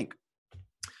 What do you think?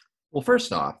 Well,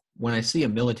 first off, when I see a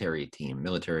military team,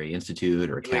 military institute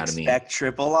or academy, you expect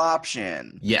triple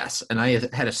option. Yes, and I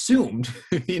had assumed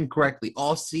incorrectly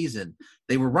all season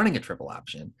they were running a triple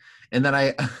option, and then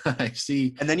I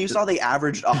see, and then you saw they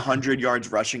averaged 100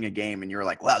 yards rushing a game, and you're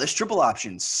like, wow, this triple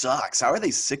option sucks. How are they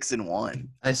 6-1?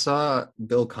 I saw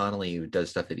Bill Connolly, who does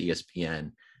stuff at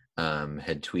ESPN,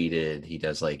 had tweeted. He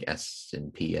does like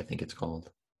S&P, I think it's called.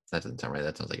 That doesn't sound right.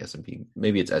 That sounds like S&P.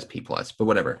 Maybe it's SP plus, but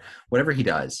whatever he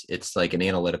does, it's like an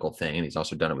analytical thing. And he's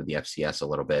also done it with the FCS a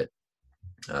little bit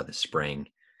this spring.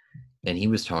 And he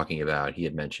was talking about, he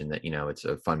had mentioned that, it's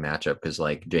a fun matchup because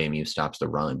like JMU stops the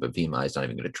run, but VMI is not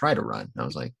even going to try to run. And I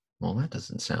was like, well, that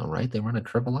doesn't sound right. They run a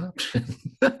triple option.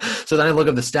 So then I look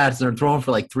up the stats. They're throwing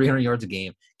for like 300 yards a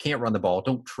game. Can't run the ball.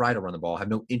 Don't try to run the ball. Have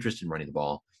no interest in running the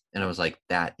ball. And I was like,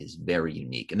 that is very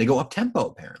unique. And they go up tempo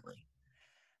apparently.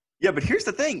 Yeah, but here's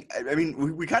the thing. I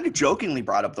mean, we kind of jokingly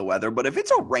brought up the weather, but if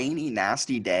it's a rainy,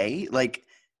 nasty day, like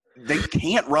they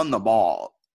can't run the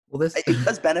ball. Well, it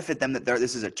does benefit them that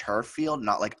this is a turf field,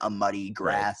 not like a muddy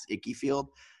grass, icky field.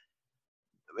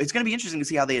 It's going to be interesting to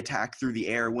see how they attack through the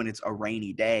air when it's a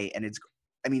rainy day.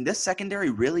 And this secondary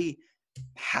really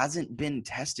hasn't been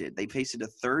tested. They faced a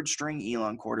third-string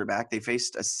Elon quarterback. They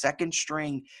faced a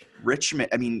second-string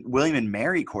William and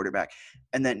Mary quarterback.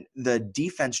 And then the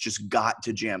defense just got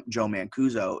to Joe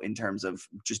Mancuso in terms of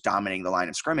just dominating the line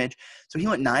of scrimmage. So he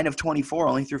went 9 of 24,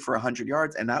 only threw for 100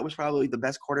 yards, and that was probably the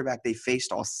best quarterback they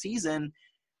faced all season.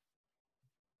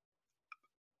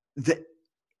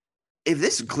 If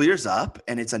this clears up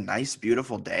and it's a nice,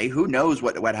 beautiful day, who knows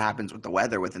what happens with the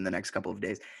weather within the next couple of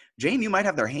days. JMU might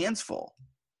have their hands full.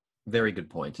 Very good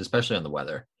point, especially on the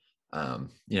weather.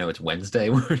 It's Wednesday.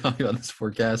 We're talking about this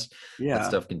forecast. Yeah. That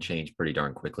stuff can change pretty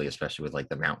darn quickly, especially with like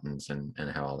the mountains and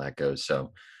how all that goes.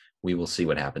 So we will see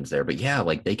what happens there. But yeah,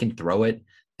 like they can throw it.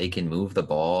 They can move the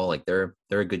ball. Like they're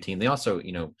a good team. They also,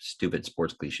 stupid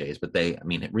sports cliches, but they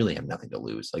really have nothing to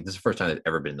lose. Like this is the first time they've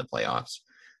ever been in the playoffs.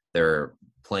 They're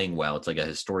playing well. It's like a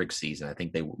historic season. I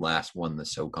think they last won the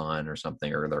SoCon or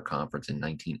something, or their conference in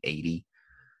 1980.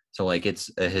 So like it's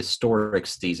a historic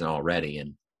season already.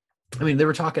 And they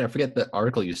were talking, I forget the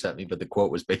article you sent me, but the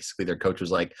quote was basically their coach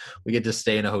was like, we get to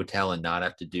stay in a hotel and not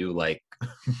have to do like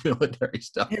military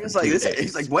stuff. He was like,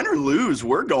 he's like, win or lose,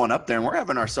 we're going up there and we're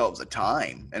having ourselves a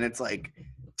time. And it's like,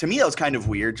 to me, that was kind of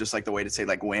weird, just like the way to say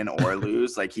like win or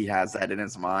lose. Like he has that in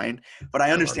his mind. But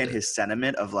I understand his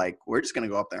sentiment of like, we're just going to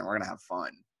go up there and we're going to have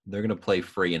fun. They're going to play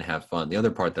free and have fun. The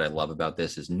other part that I love about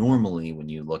this is normally when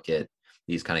you look at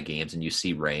these kind of games and you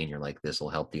see rain, you're like, this will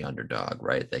help the underdog,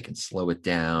 right? They can slow it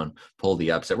down, pull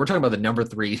the upset. We're talking about the number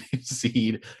 3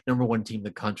 seed, number 1 team in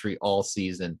the country all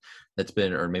season. That's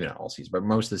been, or maybe not all season, but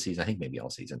most of the season, I think maybe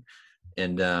all season.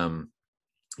 And,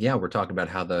 yeah, we're talking about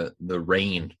how the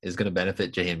rain is going to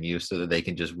benefit JMU so that they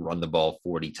can just run the ball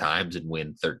 40 times and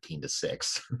win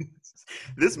 13-6.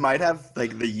 This might have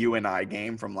like the UNI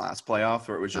game from last playoff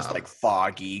where it was just like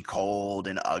foggy, cold,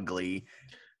 and ugly.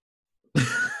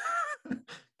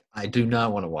 I do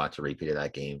not want to watch a repeat of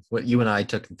that game. What UNI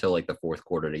took until like the fourth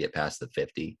quarter to get past the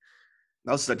 50.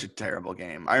 That was such a terrible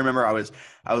game. I remember I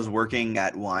was working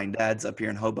at Wine Dad's up here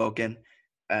in Hoboken,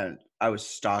 and I was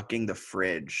stocking the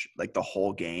fridge like the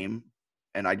whole game.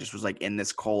 And I just was like in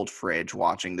this cold fridge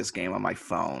watching this game on my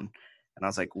phone. And I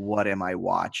was like, what am I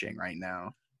watching right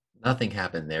now? Nothing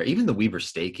happened there. Even the Weber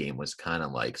State game was kind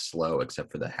of like slow,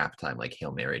 except for the halftime, like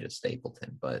Hail Mary to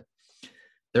Stapleton. But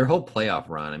their whole playoff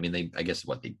run, they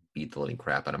beat the living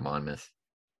crap out of Monmouth.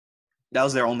 That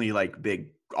was their only like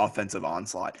big offensive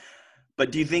onslaught.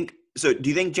 But do you think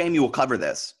JMU will cover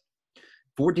this?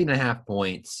 14.5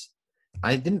 points.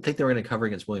 I didn't think they were going to cover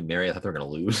against William Mary. I thought they were going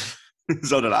to lose.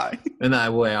 So did I. And I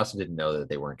also didn't know that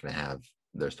they weren't going to have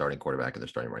their starting quarterback and their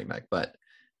starting running back. But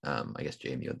I guess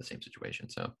JMU had the same situation.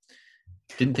 So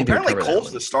didn't think apparently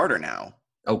Cole's the starter now.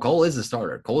 Oh, Cole is the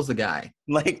starter. Cole's the guy.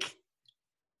 Like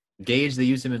Gage, they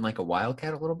used him in like a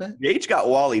wildcat a little bit. Gage got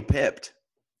Wally pipped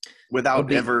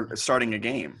without ever starting a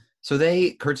game. So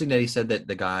Kurt Signetti said that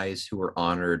the guys who were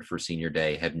honored for senior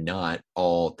day have not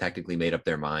all technically made up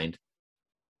their mind.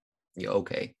 Yeah,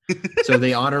 okay. So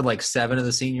they honored like 7 of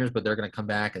the seniors, but they're going to come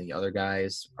back, and the other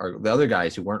guys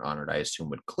who weren't honored, I assume,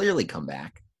 would clearly come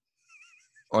back.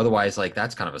 Otherwise, like,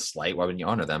 that's kind of a slight. Why wouldn't you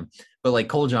honor them? But like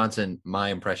Cole Johnson, my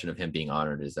impression of him being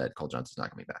honored is that Cole Johnson's not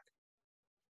coming back.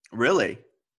 Really?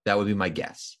 That would be my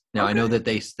guess. Now, okay. I know that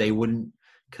they wouldn't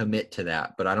commit to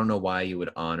that, but I don't know why you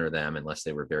would honor them unless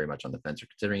they were very much on the fence or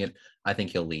considering it. I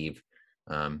think he'll leave.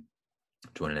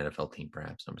 Join an NFL team,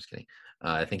 perhaps. No, I'm just kidding.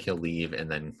 I think he'll leave,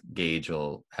 and then Gage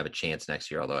will have a chance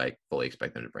next year, although I fully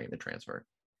expect them to bring the transfer.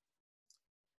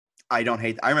 I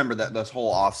remember that this whole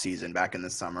off season back in the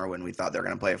summer when we thought they were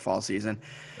going to play a fall season.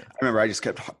 Yeah. I remember I just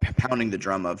kept pounding the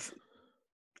drum of,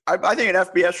 I think an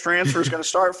FBS transfer is going to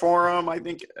start for them. I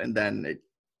think, and then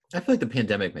I feel like the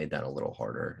pandemic made that a little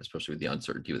harder, especially with the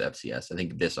uncertainty with FCS. I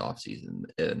think this offseason,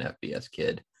 an FBS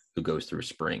kid who goes through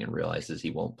spring and realizes he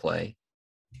won't play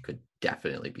could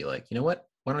definitely be like, you know what?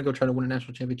 Why don't I go try to win a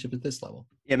national championship at this level?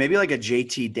 Yeah, maybe like a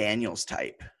JT Daniels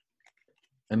type.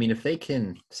 I mean, if they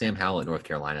can, Sam Howell at North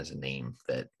Carolina is a name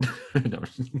that.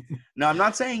 No, I'm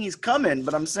not saying he's coming,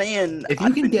 but I'm saying if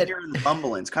you can get hearing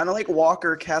rumblings, kind of like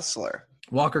Walker Kessler.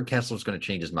 Walker Kessler's going to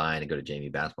change his mind and go to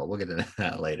JMU basketball. We'll get into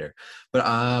that later. But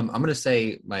I'm going to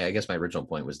say my original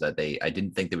point was that I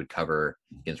didn't think they would cover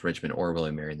against Richmond or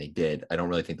William & Mary, and they did. I don't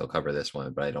really think they'll cover this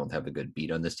one, but I don't have a good beat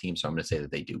on this team, so I'm going to say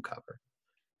that they do cover.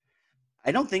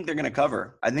 I don't think they're going to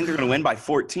cover. I think they're going to win by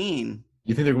 14.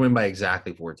 You think they're going to win by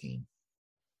exactly 14?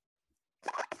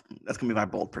 That's going to be my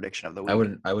bold prediction of the week.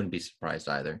 I wouldn't be surprised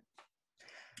either.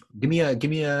 Give me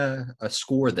a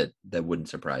score that wouldn't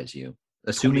surprise you.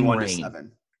 Assuming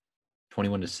 21-7.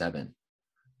 21-7.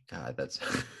 God,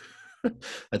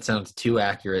 that sounds too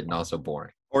accurate and also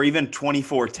boring. Or even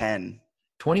 24-10.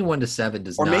 21-7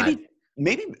 does or not. Or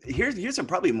maybe here's a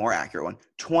probably more accurate one.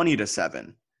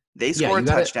 20-7. They score a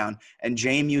touchdown, and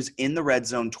JMU's in the red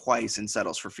zone twice and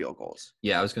settles for field goals.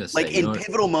 Yeah, I was going to say. Like in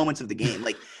pivotal moments of the game.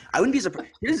 Like I wouldn't be surprised.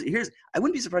 I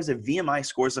wouldn't be surprised if VMI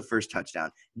scores the first touchdown.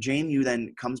 JMU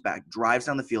then comes back, drives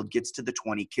down the field, gets to the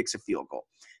 20, kicks a field goal.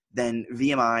 Then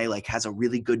VMI like has a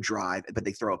really good drive, but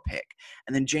they throw a pick.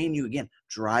 And then JMU again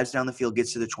drives down the field,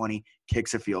 gets to the 20,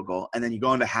 kicks a field goal. And then you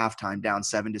go into halftime down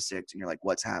 7-6, and you're like,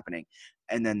 what's happening?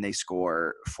 And then they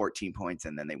score 14 points,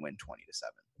 and then they win 20-7.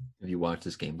 Have you watched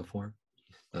this game before?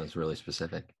 That was really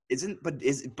specific.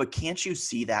 But can't you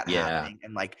see that happening?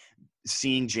 And like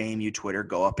seeing JMU Twitter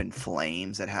go up in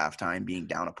flames at halftime, being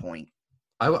down a point.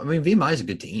 I mean, VMI is a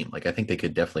good team. Like, I think they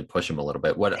could definitely push them a little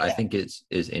bit. What I think is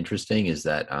interesting is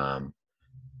that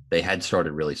they had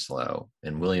started really slow.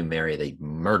 And William & Mary, they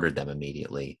murdered them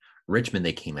immediately. Richmond,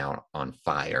 they came out on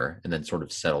fire and then sort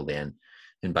of settled in.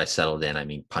 And by settled in, I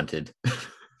mean punted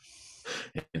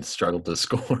and struggled to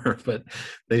score. But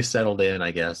they settled in,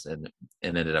 I guess, and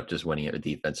ended up just winning it with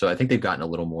defense. So I think they've gotten a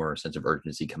little more sense of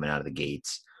urgency coming out of the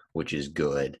gates, which is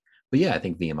good. But yeah, I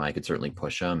think VMI could certainly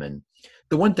push them. And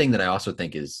the one thing that I also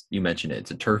think is, you mentioned it,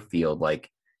 it's a turf field. Like,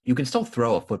 you can still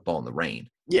throw a football in the rain.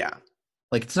 Yeah.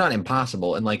 Like, it's not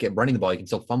impossible. And like running the ball, you can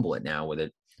still fumble it now with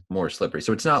it more slippery.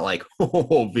 So it's not like,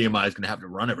 VMI is going to have to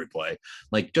run every play.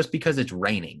 Like, just because it's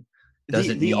raining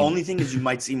doesn't The only thing is you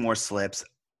might see more slips.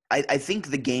 I think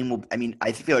the game will – I mean,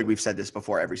 I feel like we've said this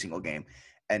before every single game,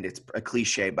 and it's a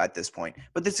cliche at this point.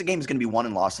 But this game is going to be won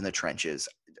and lost in the trenches.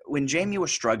 When JMU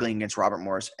was struggling against Robert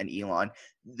Morris and Elon,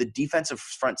 the defensive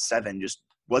front seven just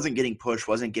wasn't getting pushed,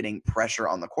 wasn't getting pressure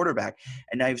on the quarterback.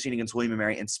 And now you've seen against William &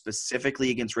 Mary, and specifically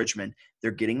against Richmond,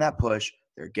 they're getting that push,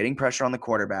 they're getting pressure on the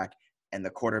quarterback, and the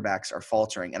quarterbacks are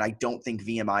faltering. And I don't think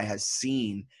VMI has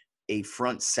seen a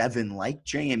front seven like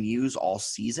JMU's all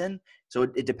season. So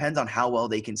it depends on how well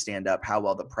they can stand up, how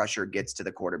well the pressure gets to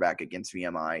the quarterback against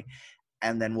VMI.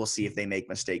 And then we'll see if they make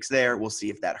mistakes there. We'll see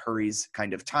if that hurries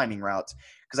kind of timing routes.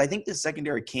 Because I think the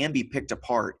secondary can be picked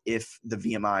apart if the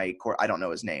VMI – I don't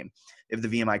know his name. If the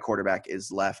VMI quarterback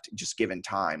is left just given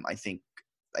time, I think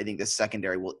the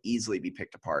secondary will easily be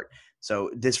picked apart. So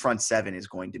this front seven is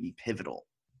going to be pivotal.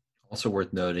 Also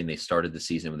worth noting, they started the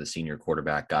season with a senior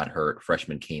quarterback, got hurt.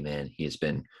 Freshman came in. He has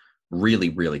been really,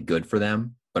 really good for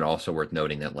them. But also worth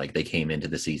noting that like they came into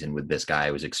the season with this guy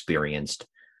who was experienced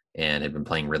and had been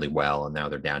playing really well, and now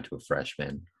they're down to a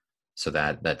freshman. So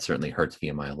that certainly hurts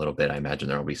VMI a little bit. I imagine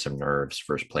there will be some nerves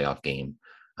first playoff game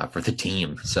for the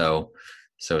team. So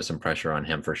some pressure on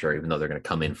him for sure. Even though they're going to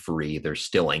come in free, there's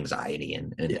still anxiety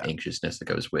and anxiousness that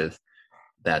goes with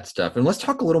that stuff. And let's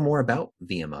talk a little more about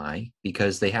VMI,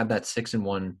 because they have that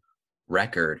 6-1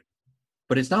 record,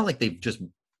 but it's not like they've just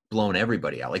blown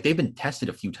everybody out. Like, they've been tested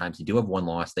a few times. They do have one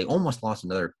loss. They almost lost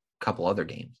another couple other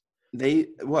games. They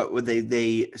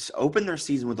opened their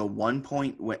season with a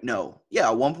 1-point win. No, yeah,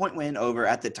 a 1-point win over,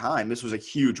 at the time, this was a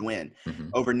huge win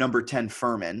over number 10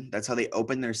 Furman. That's how they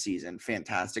opened their season.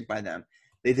 Fantastic by them.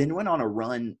 They then went on a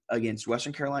run against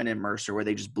Western Carolina and Mercer where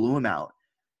they just blew them out.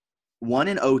 Won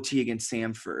in OT against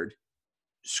Samford.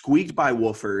 Squeaked by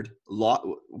Wofford.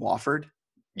 Wofford?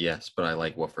 Yes, but I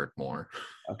like Wofford more.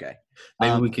 Okay.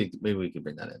 Maybe we could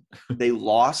bring that in. They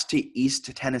lost to East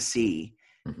Tennessee,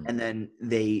 and then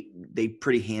they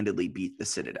pretty handedly beat the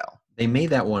Citadel. They made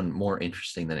that one more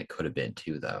interesting than it could have been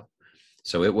too, though.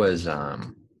 So it was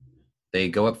they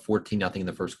go up 14-0 in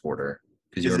the first quarter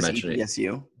because you were mentioning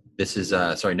EPSU? This is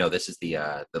this is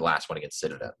the last one against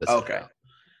Citadel. Okay.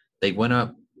 They went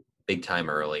up big time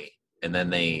early, and then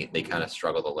they kind of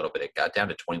struggled a little bit. It got down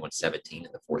to 21-17 in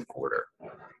the fourth quarter.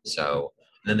 So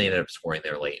then they ended up scoring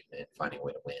there late and finding a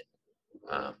way to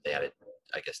win. They added,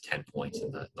 I guess, 10 points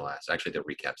in the last. Actually, the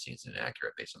recap seems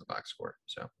inaccurate based on the box score.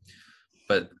 So,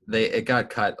 but it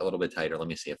got cut a little bit tighter. Let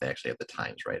me see if they actually have the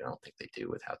times right. I don't think they do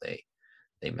with how they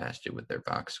matched it with their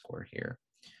box score here.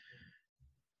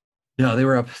 No, they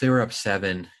were up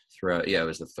 7 throughout. Yeah, it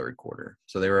was the third quarter.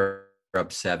 So they were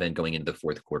up 7 going into the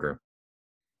fourth quarter.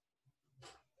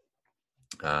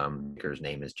 His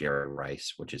name is Jerry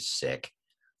Rice, which is sick.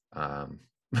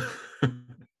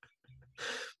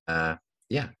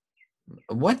 Yeah.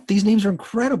 What? These names are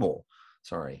incredible.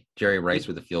 Sorry. Jerry Rice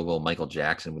with a field goal, Michael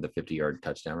Jackson with a 50-yard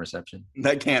touchdown reception.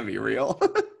 That can't be real.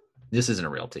 This isn't a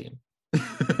real team.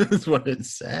 That's what it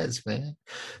says, man.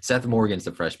 Seth Morgan's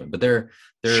the freshman, but they're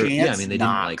Chance they didn't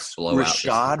like blow Rashad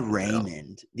out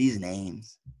Raymond. These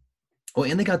names. Oh,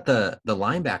 and they got the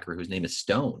linebacker whose name is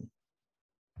Stone.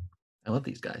 I love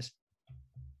these guys.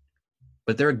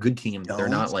 But they're a good team. They're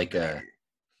not like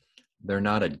they're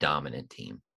not a dominant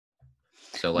team.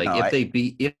 So like if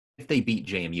they beat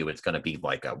JMU, it's going to be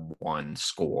like a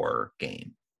 1-score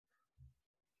game.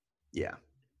 Yeah.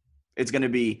 It's going to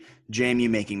be JMU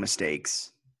making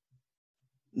mistakes.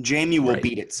 JMU will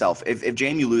beat itself. If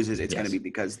JMU loses, it's going to be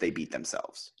because they beat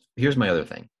themselves. Here's my other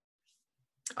thing.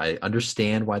 I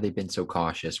understand why they've been so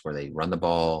cautious, where they run the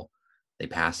ball, they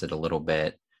pass it a little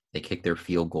bit, they kick their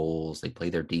field goals, they play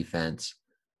their defense.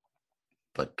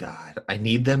 But God, I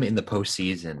need them in the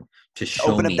postseason to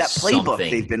show open up me that playbook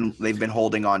something. they've been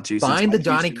holding on to. Find the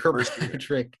Donnie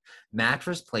Kirkpatrick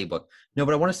mattress playbook. No,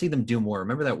 but I want to see them do more.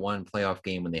 Remember that one playoff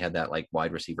game when they had that like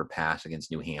wide receiver pass against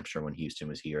New Hampshire when Houston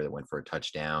was here that went for a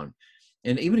touchdown?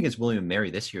 And even against William & Mary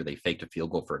this year, they faked a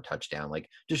field goal for a touchdown. Like,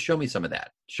 just show me some of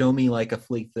that. Show me like a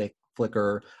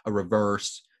flicker, a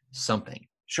reverse, something.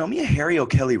 Show me a Harry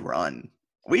O'Kelly run.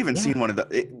 We haven't seen one of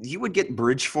the – you would get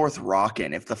Bridgeforth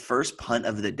rocking if the first punt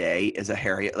of the day is a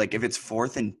Harry – like if it's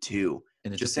 4th and 2,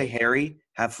 and just say, Harry,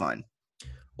 have fun.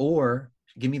 Or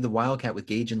give me the Wildcat with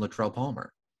Gage and Latrell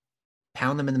Palmer.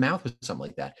 Pound them in the mouth with something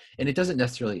like that. And it doesn't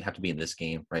necessarily have to be in this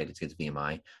game, right? It's against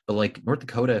VMI. But like North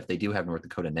Dakota, if they do have North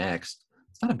Dakota next,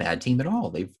 it's not a bad team at all.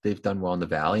 They've done well in the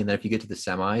Valley. And then if you get to the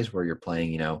semis where you're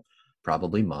playing,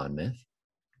 probably Monmouth.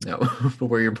 No, but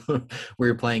where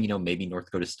you're playing, maybe North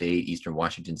Dakota State, Eastern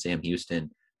Washington, Sam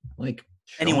Houston, like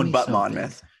anyone but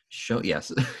Monmouth.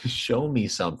 Show me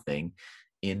something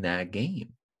in that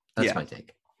game. That's my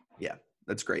take. Yeah,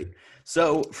 that's great.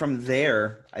 So from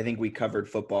there, I think we covered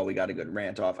football. We got a good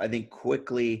rant off. I think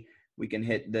quickly we can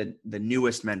hit the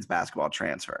newest men's basketball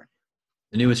transfer.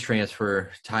 The newest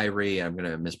transfer, Tyree. I'm going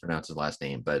to mispronounce his last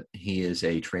name, but he is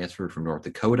a transfer from North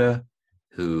Dakota.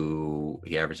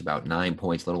 He averaged about 9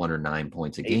 points, a little under 9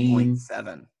 points a game.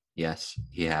 8.7. Yes.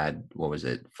 He had,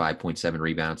 5.7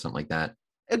 rebounds, something like that.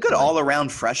 A good all-around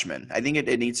freshman. I think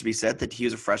it needs to be said that he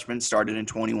was a freshman, started in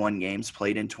 21 games,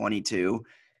 played in 22,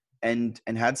 and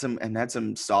had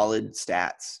some solid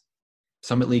stats.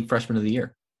 Summit League Freshman of the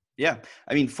Year. Yeah.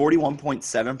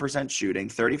 41.7% shooting,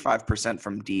 35%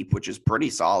 from deep, which is pretty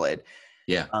solid.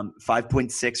 Yeah.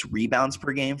 5.6 rebounds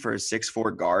per game for a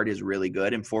 6'4" guard is really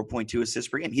good, and 4.2 assists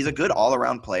per game. He's a good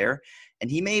all-around player, and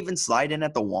he may even slide in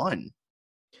at the 1.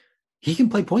 He can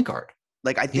play point guard.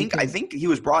 Like I think he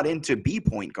was brought in to be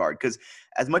point guard, because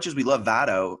as much as we love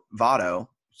Votto,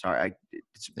 sorry,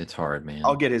 it's hard, man.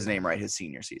 I'll get his name right. His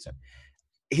senior season,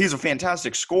 he's a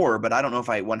fantastic scorer, but I don't know if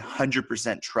I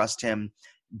 100% trust him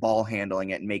ball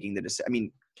handling it and making the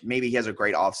decision. Maybe he has a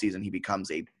great offseason, he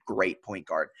becomes a great point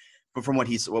guard. But from what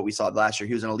we saw last year,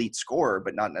 he was an elite scorer,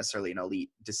 but not necessarily an elite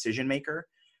decision maker.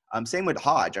 Same with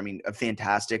Hodge. A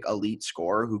fantastic elite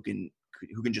scorer who can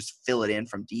just fill it in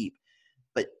from deep.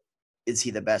 But is he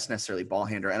the best necessarily ball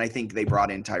handler? And I think they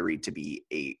brought in Tyree to be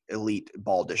a elite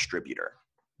ball distributor.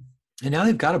 And now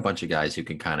they've got a bunch of guys who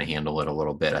can kind of handle it a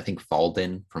little bit. I think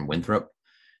Falden from Winthrop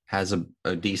has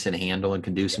a decent handle and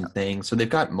can do some things. So they've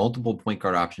got multiple point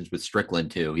guard options with Strickland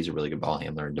too. He's a really good ball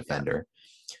handler and defender.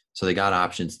 So they got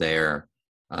options there.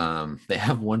 They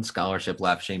have one scholarship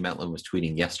left. Shane Metlin was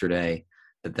tweeting yesterday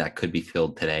that could be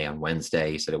filled today on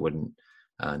Wednesday. He said it wouldn't,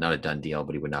 not a done deal,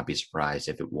 but he would not be surprised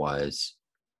if it was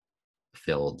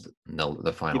filled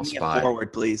the final spot. Give me spot. a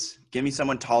forward, please. Give me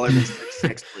someone taller than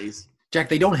 6'6", please. Jack,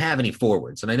 they don't have any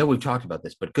forwards, and I know we've talked about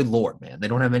this, but good Lord, man, they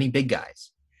don't have any big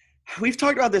guys. We've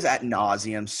talked about this ad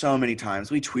nauseum so many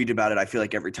times. We tweet about it, I feel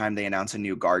like, every time they announce a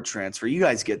new guard transfer. You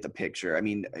guys get the picture. I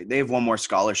mean, they have one more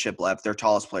scholarship left. Their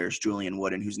tallest player is Julian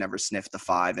Wooden, who's never sniffed the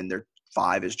 5, and their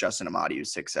 5 is Justin Amati,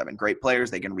 who's 6'7". Great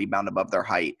players. They can rebound above their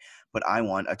height, but I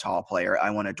want a tall player. I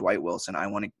want a Dwight Wilson. I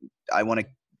want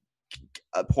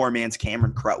a poor man's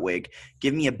Cameron Krutwig.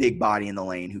 Give me a big body in the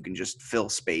lane who can just fill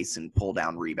space and pull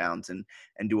down rebounds and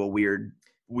do a weird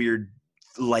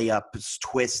layup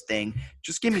twist thing.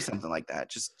 Just give me something like that.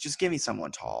 Just give me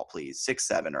someone tall, please.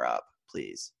 6'7" or up,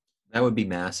 please. That would be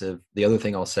massive. The other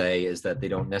thing I'll say is that they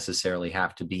don't necessarily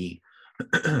have to be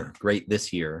great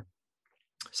this year.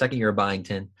 Second year of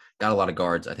Byington, got a lot of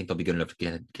guards. I think they'll be good enough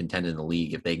to contend in the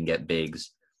league if they can get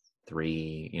bigs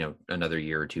another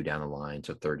year or two down the line.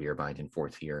 So third year Byington,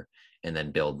 fourth year, and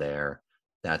then build there.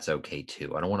 That's okay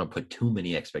too. I don't want to put too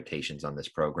many expectations on this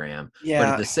program. Yeah.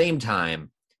 But at the same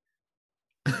time,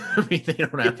 I mean, they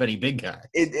don't have any big guys.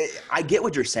 I get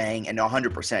what you're saying, and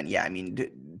 100%. Yeah, I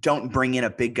mean, don't bring in a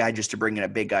big guy just to bring in a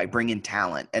big guy. Bring in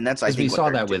talent, and that's I think we saw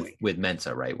that with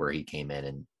Mensa, right, where he came in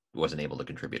and wasn't able to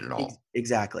contribute at all.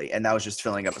 Exactly, and that was just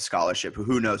filling up a scholarship.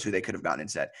 Who knows who they could have gotten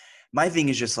instead? My thing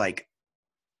is just like,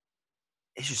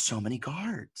 it's just so many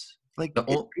guards. Like,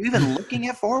 even looking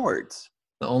at forwards.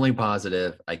 The only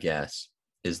positive, I guess,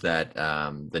 is that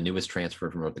the newest transfer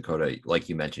from North Dakota, like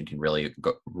you mentioned, can really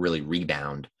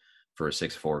rebound for a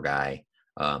 6'4" guy.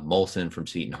 Molson from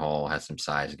Seton Hall has some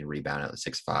size and can rebound at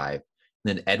 6'5". And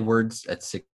then Edwards at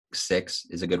 6'6"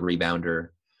 is a good rebounder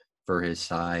for his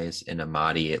size. And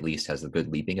Amati at least has a good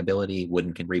leaping ability.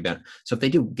 Wooden can rebound. So if they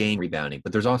do gain rebounding,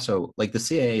 but there's also, like, the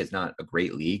CAA is not a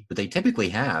great league, but they typically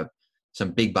have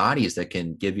some big bodies that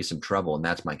can give you some trouble, and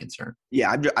that's my concern.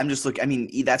 Yeah, I'm just looking. I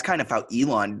mean, that's kind of how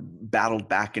Elon battled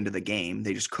back into the game.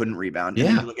 They just couldn't rebound. Yeah.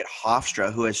 And then you look at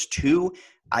Hofstra, who has 2,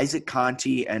 Isaac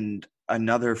Conti and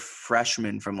another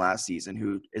freshman from last season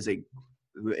who is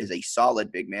a solid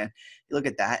big man. You look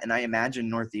at that, and I imagine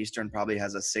Northeastern probably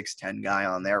has a 6'10" guy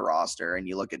on their roster, and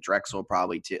you look at Drexel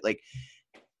probably too. Like,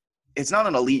 it's not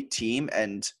an elite team,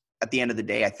 and at the end of the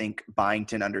day, I think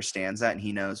Byington understands that, and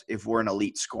he knows if we're an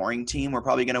elite scoring team, we're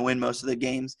probably going to win most of the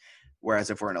games. Whereas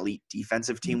if we're an elite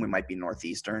defensive team, we might be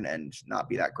Northeastern and not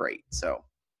be that great. So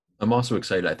I'm also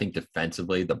excited. I think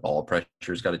defensively, the ball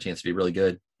pressure's got a chance to be really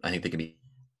good. I think they can be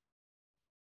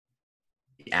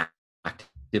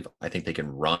active. I think they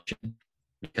can run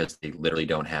because they literally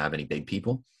don't have any big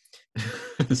people.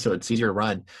 So it's easier to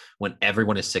run when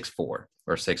everyone is 6'4" or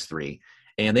 6'3".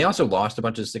 And they also lost a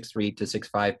bunch of 6'3" to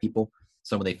 6'5" people.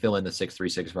 So when they fill in the 6'3",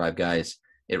 6'5" guys,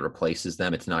 it replaces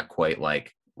them. It's not quite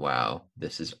like, wow,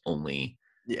 this is only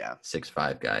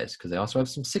 6'5" guys, because they also have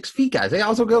some 6 feet guys. They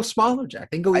also go smaller, Jack.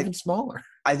 They can go even smaller.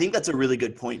 I think that's a really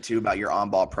good point, too, about your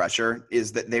on-ball pressure,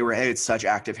 is that they had such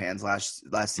active hands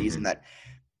last season that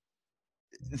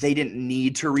they didn't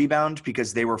need to rebound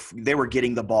because they were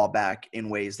getting the ball back in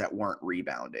ways that weren't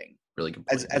rebounding. Really good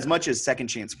point, as much as second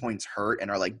chance points hurt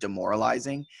and are like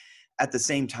demoralizing, at the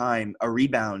same time, a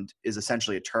rebound is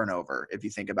essentially a turnover if you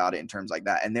think about it in terms like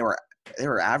that. And they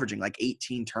were averaging like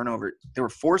 18 turnovers. They were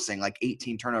forcing like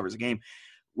 18 turnovers a game,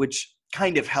 which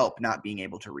kind of helped not being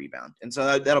able to rebound. And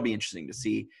so that'll be interesting to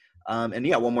see. And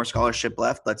yeah, one more scholarship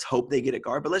left. Let's hope they get a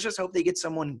guard, but let's just hope they get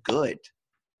someone good.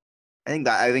 I think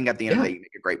at the end of the day, you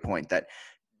make a great point that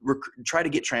try to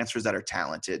get transfers that are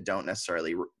talented. Don't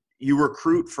necessarily you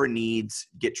recruit for needs,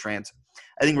 get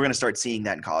I think we're going to start seeing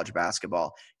that in college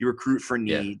basketball. You recruit for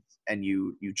needs and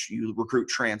you recruit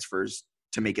transfers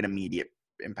to make an immediate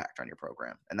impact on your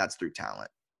program, and that's through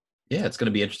talent. Yeah, it's going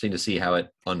to be interesting to see how it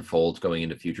unfolds going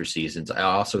into future seasons. I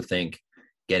also think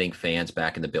getting fans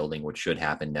back in the building, which should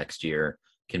happen next year,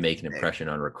 can make an impression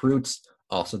on recruits.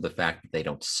 Also, the fact that they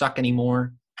don't suck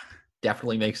anymore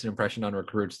definitely makes an impression on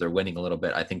recruits. They're winning a little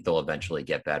bit. I think they'll eventually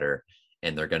get better.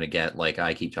 And they're going to get, like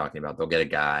I keep talking about, they'll get a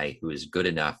guy who is good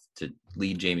enough to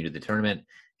lead JMU to the tournament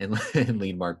and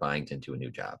lead Mark Byington to a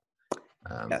new job.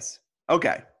 Yes.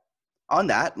 Okay. On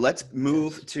that, let's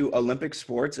move to Olympic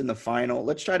sports in the final.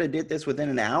 Let's try to get this within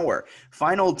an hour.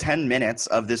 Final 10 minutes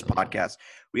of this podcast.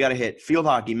 We got to hit field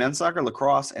hockey, men's soccer,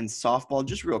 lacrosse, and softball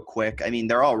just real quick. I mean,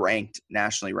 they're all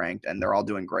nationally ranked, and they're all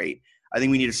doing great. I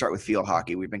think we need to start with field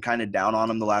hockey. We've been kind of down on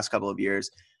them the last couple of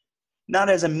years. not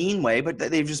as a mean way, but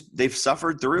they've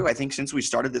suffered through. I think since we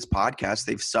started this podcast,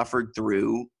 they've suffered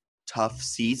through tough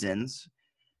seasons.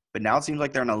 But now it seems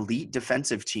like they're an elite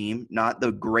defensive team, not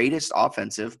the greatest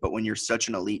offensive, but when you're such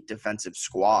an elite defensive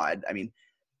squad, I mean,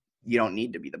 you don't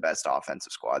need to be the best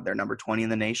offensive squad. They're number 20 in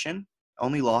the nation.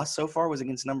 Only loss so far was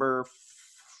against number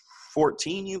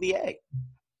 14 UVA.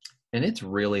 And it's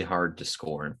really hard to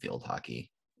score in field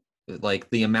hockey. Like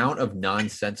the amount of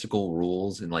nonsensical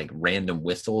rules and like random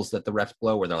whistles that the refs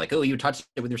blow where they're like, oh, you touched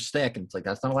it with your stick. And it's like,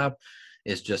 that's not allowed.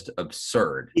 Is just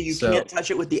absurd. You can't touch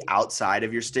it with the outside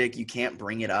of your stick. You can't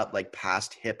bring it up like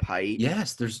past hip height.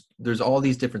 Yes, there's all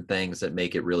these different things that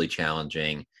make it really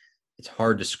challenging. It's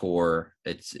hard to score.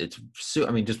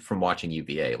 I mean, just from watching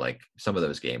UVA, like some of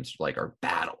those games like are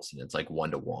battles and it's like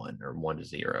 1-1 or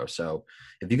 1-0. So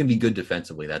if you can be good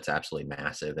defensively, that's absolutely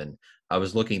massive. And I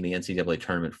was looking, the NCAA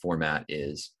tournament format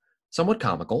is somewhat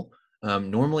comical.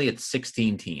 Normally it's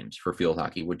 16 teams for field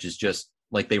hockey, which is just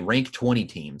like they rank 20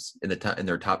 teams in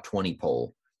their top 20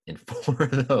 poll, and 4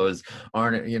 of those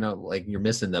aren't, like you're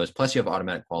missing those. Plus you have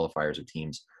automatic qualifiers of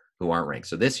teams who aren't ranked.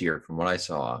 So this year, from what I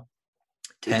saw,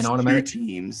 10 automatic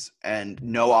teams and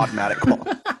no automatic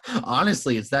qualifiers.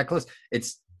 Honestly, it's that close.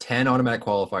 It's 10 automatic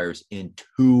qualifiers in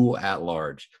 2 at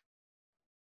large.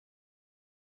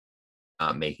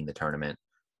 Not making the tournament.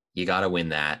 You got to win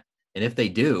that. And if they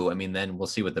do, I mean, then we'll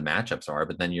see what the matchups are.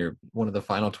 But then you're one of the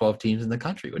final 12 teams in the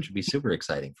country, which would be super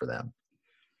exciting for them.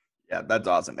 Yeah, that's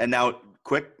awesome. And now,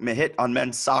 quick hit on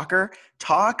men's soccer.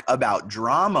 Talk about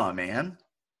drama, man.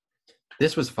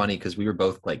 This was funny because we were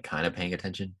both like kind of paying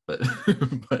attention, but,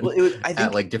 I think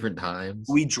at like different times.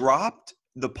 We dropped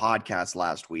the podcast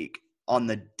last week on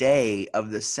the day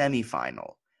of the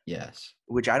semifinal. Yes.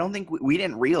 Which I don't think we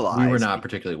didn't realize. We were not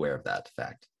particularly aware of that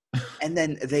fact. And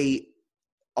then we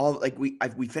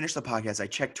finished the podcast. I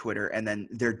checked Twitter, and then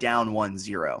they're down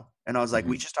 1-0. And I was like,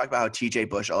 we just talked about how TJ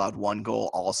Bush allowed 1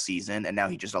 goal all season, and now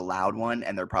he just allowed 1,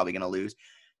 and they're probably going to lose.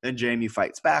 Then JMU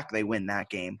fights back. They win that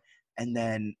game. And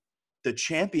then the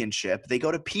championship, they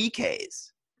go to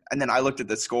PKs. And then I looked at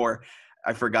the score.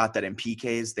 I forgot that in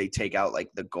PKs, they take out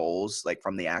like the goals like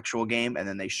from the actual game, and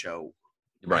then they show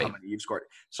how many you've scored.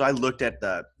 So I looked at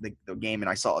the game, and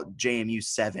I saw JMU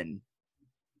 7,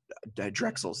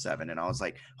 Drexel 7, and I was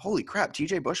like, holy crap,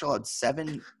 TJ Bush allowed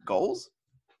 7 goals?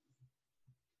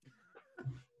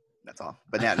 That's all.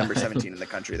 But now, number 17 in the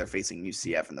country, they're facing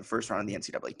UCF in the first round of the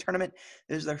NCAA tournament.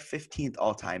 This is their 15th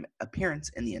all-time appearance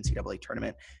in the NCAA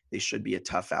tournament. They should be a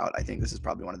tough out. I think this is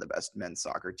probably one of the best men's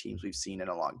soccer teams we've seen in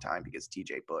a long time because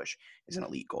TJ Bush is an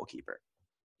elite goalkeeper.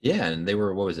 Yeah, and they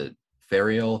were,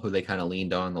 Ferriel, who they kind of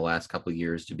leaned on the last couple of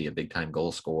years to be a big-time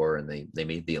goal scorer, and they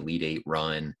made the Elite 8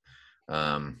 run.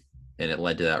 And it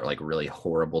led to that like really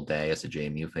horrible day as a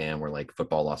JMU fan where like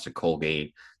football lost to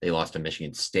Colgate, they lost to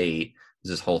Michigan State.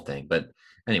 This whole thing. But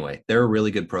anyway, they're a really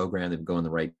good program. They've gone in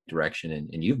the right direction.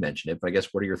 And you've mentioned it, but I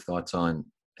guess what are your thoughts on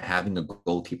having a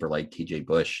goalkeeper like TJ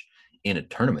Bush in a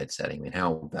tournament setting? I mean,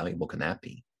 how valuable can that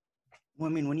be? Well,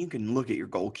 I mean, when you can look at your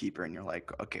goalkeeper and you're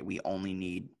like, okay, we only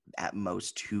need at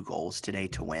most 2 goals today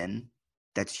to win.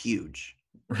 That's huge.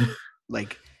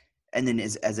 Like, and then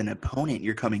as an opponent,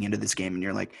 you're coming into this game and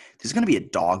you're like, this is going to be a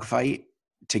dogfight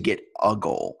to get a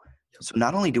goal. So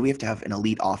not only do we have to have an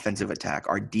elite offensive attack,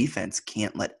 our defense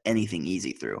can't let anything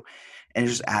easy through. And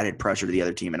it's just added pressure to the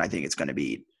other team. And I think it's going to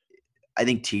be – I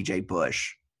think TJ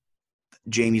Bush,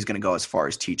 Jamie's going to go as far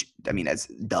as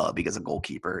because a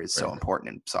goalkeeper is so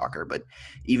important in soccer. But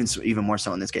even more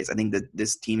so in this case, I think that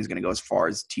this team is going to go as far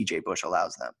as TJ Bush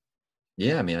allows them.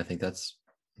 Yeah, I mean, I think that's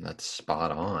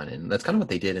spot on. And that's kind of what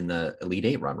they did in the Elite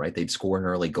 8 run, right? They'd score an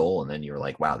early goal, and then you're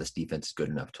like, wow, this defense is good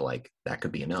enough to like – that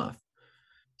could be enough.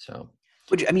 So,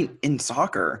 which I mean, in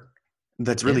soccer,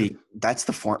 that's really that's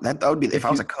the form. That would be if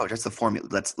I was a coach. That's the formula.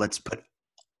 Let's put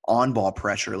on ball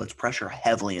pressure. Let's pressure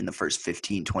heavily in the first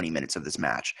 15, 20 minutes of this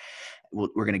match. We're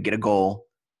going to get a goal,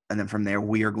 and then from there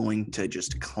we are going to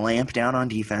just clamp down on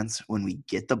defense. When we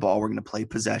get the ball, we're going to play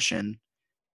possession.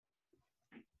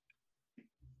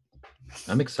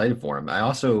 I'm excited for him. I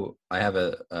have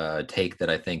a take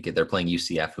that I think they're playing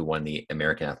UCF, who won the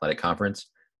American Athletic Conference.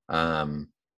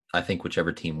 I think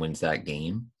whichever team wins that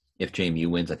game, if JMU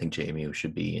wins, I think JMU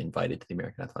should be invited to the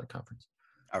American Athletic Conference.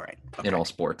 All right. Okay. In all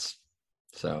sports.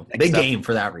 So big game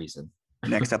for that reason.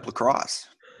 Next up, lacrosse.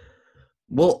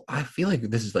 Well, I feel like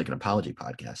this is like an apology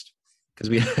podcast because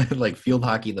we had like field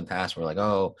hockey in the past. We're like,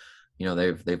 oh,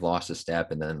 they've lost a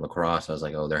step. And then lacrosse, I was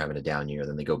like, oh, they're having a down year.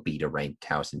 Then they go beat a ranked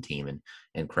Towson team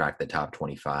and crack the top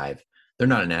 25. They're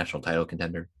not a national title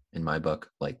contender in my book.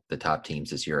 Like the top teams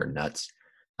this year are nuts.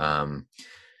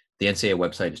 The NCAA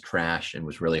website is trash and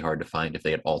was really hard to find if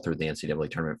they had altered the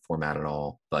NCAA tournament format at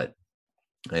all. But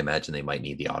I imagine they might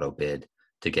need the auto bid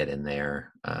to get in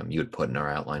there. You would put in our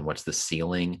outline, what's the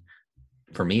ceiling?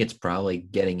 For me, it's probably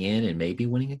getting in and maybe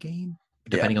winning a game,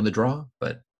 depending on the draw.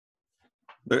 But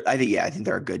I think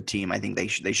they're a good team. I think they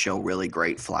show really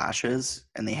great flashes,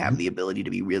 and they have the ability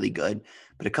to be really good.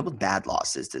 But a couple of bad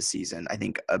losses this season. I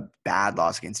think a bad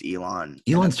loss against Elon.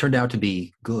 Elon's turned out to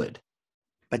be good,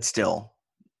 but still.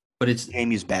 But it's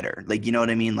JMU's better. Like, you know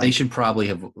what I mean? Like, they should probably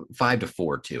have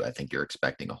 5-4 too. I think you're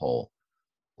expecting a whole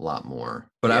lot more.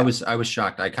 But I was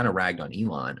shocked. I kind of ragged on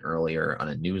Elon earlier on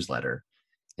a newsletter,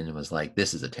 and it was like,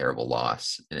 this is a terrible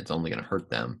loss, and it's only going to hurt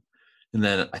them. And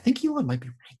then I think Elon might be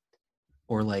right.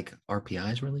 Or like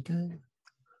RPI is really good.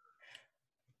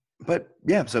 But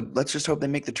yeah, so let's just hope they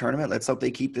make the tournament. Let's hope they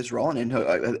keep this rolling.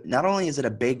 And not only is it a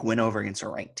big win over against a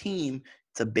ranked team,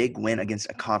 it's a big win against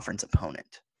a conference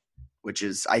opponent, which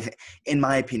is, in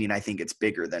my opinion, I think it's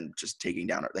bigger than just taking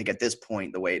down. Like at this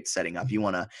point, the way it's setting up, you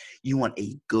want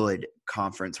a good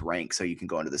conference rank so you can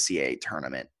go into the CAA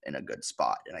tournament in a good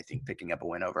spot. And I think picking up a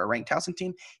win over a ranked Towson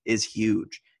team is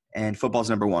huge. And football's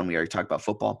number 1. We already talked about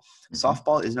football.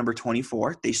 Softball is number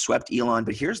 24. They swept Elon,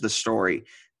 but here's the story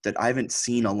that I haven't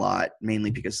seen a lot,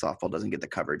 mainly because softball doesn't get the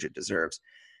coverage it deserves,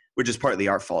 which is partly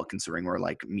our fault considering we're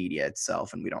like media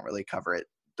itself and we don't really cover it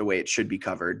the way it should be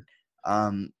covered.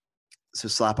 So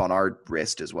slap on our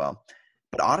wrist as well.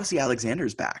 But Odyssey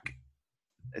Alexander's back.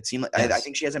 It seemed like I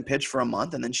think she hasn't pitched for a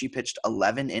month, and then she pitched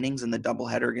 11 innings in the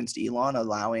doubleheader against Elon,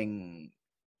 allowing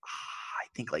I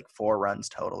think like 4 runs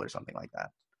total or something like that.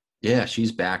 Yeah,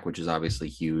 she's back, which is obviously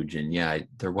huge. And yeah,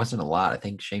 there wasn't a lot. I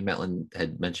think Shane Metland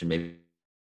had mentioned maybe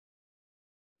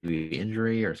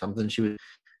injury or something. She was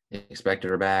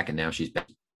expected her back, and now she's back,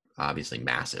 obviously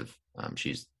massive.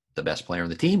 She's the best player on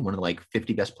the team, one of the like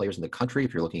 50 best players in the country.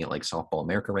 If you're looking at like Softball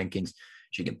America rankings,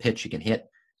 she can pitch, she can hit.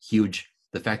 Huge.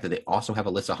 The fact that they also have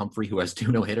Alyssa Humphrey, who has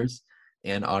 2 no-hitters,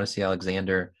 and Odyssey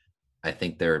Alexander, I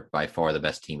think they're by far the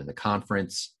best team in the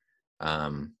conference.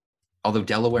 Although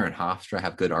Delaware and Hofstra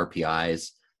have good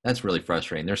RPIs, that's really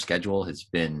frustrating. Their schedule has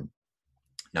been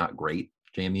not great,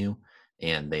 JMU,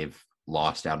 and they've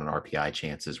lost out on RPI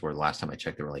chances where the last time I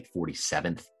checked, they were like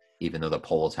 47th, even though the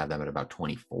polls have them at about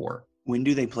 24. When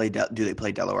do they play? Do they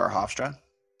play Delaware or Hofstra?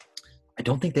 I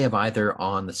don't think they have either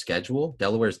on the schedule.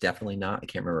 Delaware's definitely not. I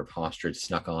can't remember if Hofstra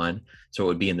snuck on. So it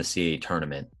would be in the CAA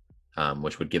tournament,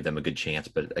 which would give them a good chance.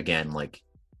 But again, like,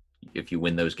 if you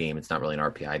win those games, it's not really an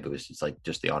RPI boost. It's like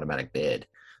just the automatic bid.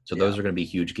 So those are going to be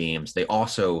huge games. They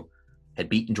also had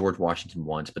beaten George Washington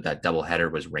once, but that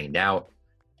doubleheader was rained out.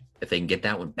 If they can get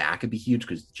that one back, it'd be huge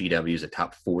because GW is a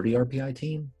top 40 RPI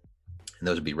team. And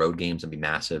those would be road games and be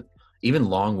massive. Even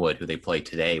Longwood, who they play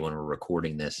today when we're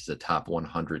recording this, is a top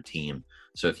 100 team.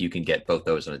 So if you can get both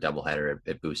those in a doubleheader,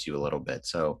 it boosts you a little bit.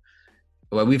 So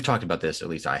well, we've talked about this, at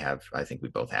least I have, I think we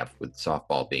both have, with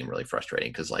softball being really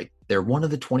frustrating because like they're one of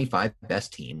the 25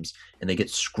 best teams and they get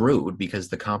screwed because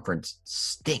the conference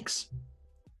stinks.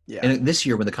 Yeah. And this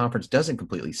year when the conference doesn't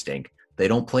completely stink, they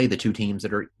don't play the 2 teams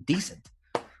that are decent.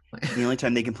 The only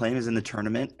time they can play them is in the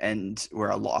tournament, and where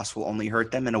a loss will only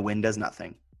hurt them and a win does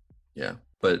nothing. Yeah.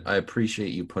 But I appreciate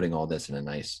you putting all this in a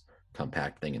nice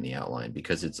compact thing in the outline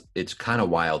because it's kind of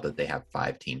wild that they have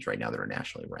 5 teams right now that are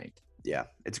nationally ranked. Yeah,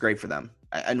 it's great for them.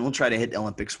 And we'll try to hit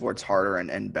Olympic sports harder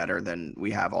and better than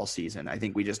we have all season. I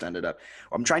think we just ended up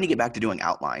 – I'm trying to get back to doing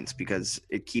outlines because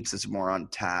it keeps us more on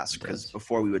task because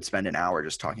before we would spend an hour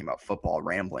just talking about football,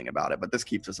 rambling about it. But this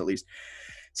keeps us at least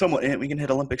somewhat – we can hit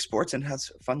Olympic sports and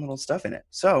has fun little stuff in it.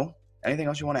 So anything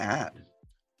else you want to add?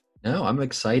 No, I'm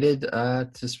excited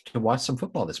to watch some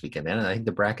football this weekend, man. And I think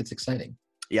the bracket's exciting.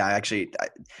 Yeah, actually,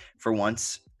 for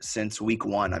once since week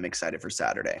 1, I'm excited for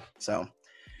Saturday. So –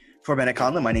 for Bennett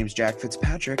Conlon, my name's Jack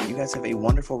Fitzpatrick. You guys have a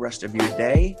wonderful rest of your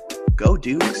day. Go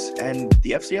Dukes, and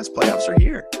the FCS playoffs are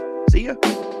here. See ya.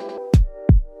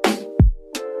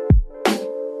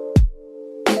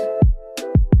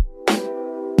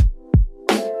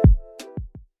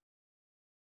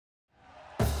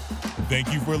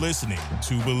 Thank you for listening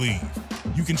to Believe.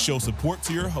 You can show support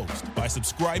to your host by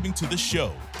subscribing to the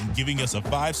show and giving us a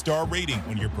 5-star rating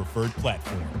on your preferred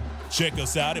platform. Check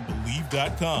us out at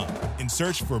Believe.com and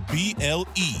search for BLEAV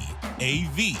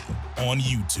on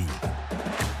YouTube.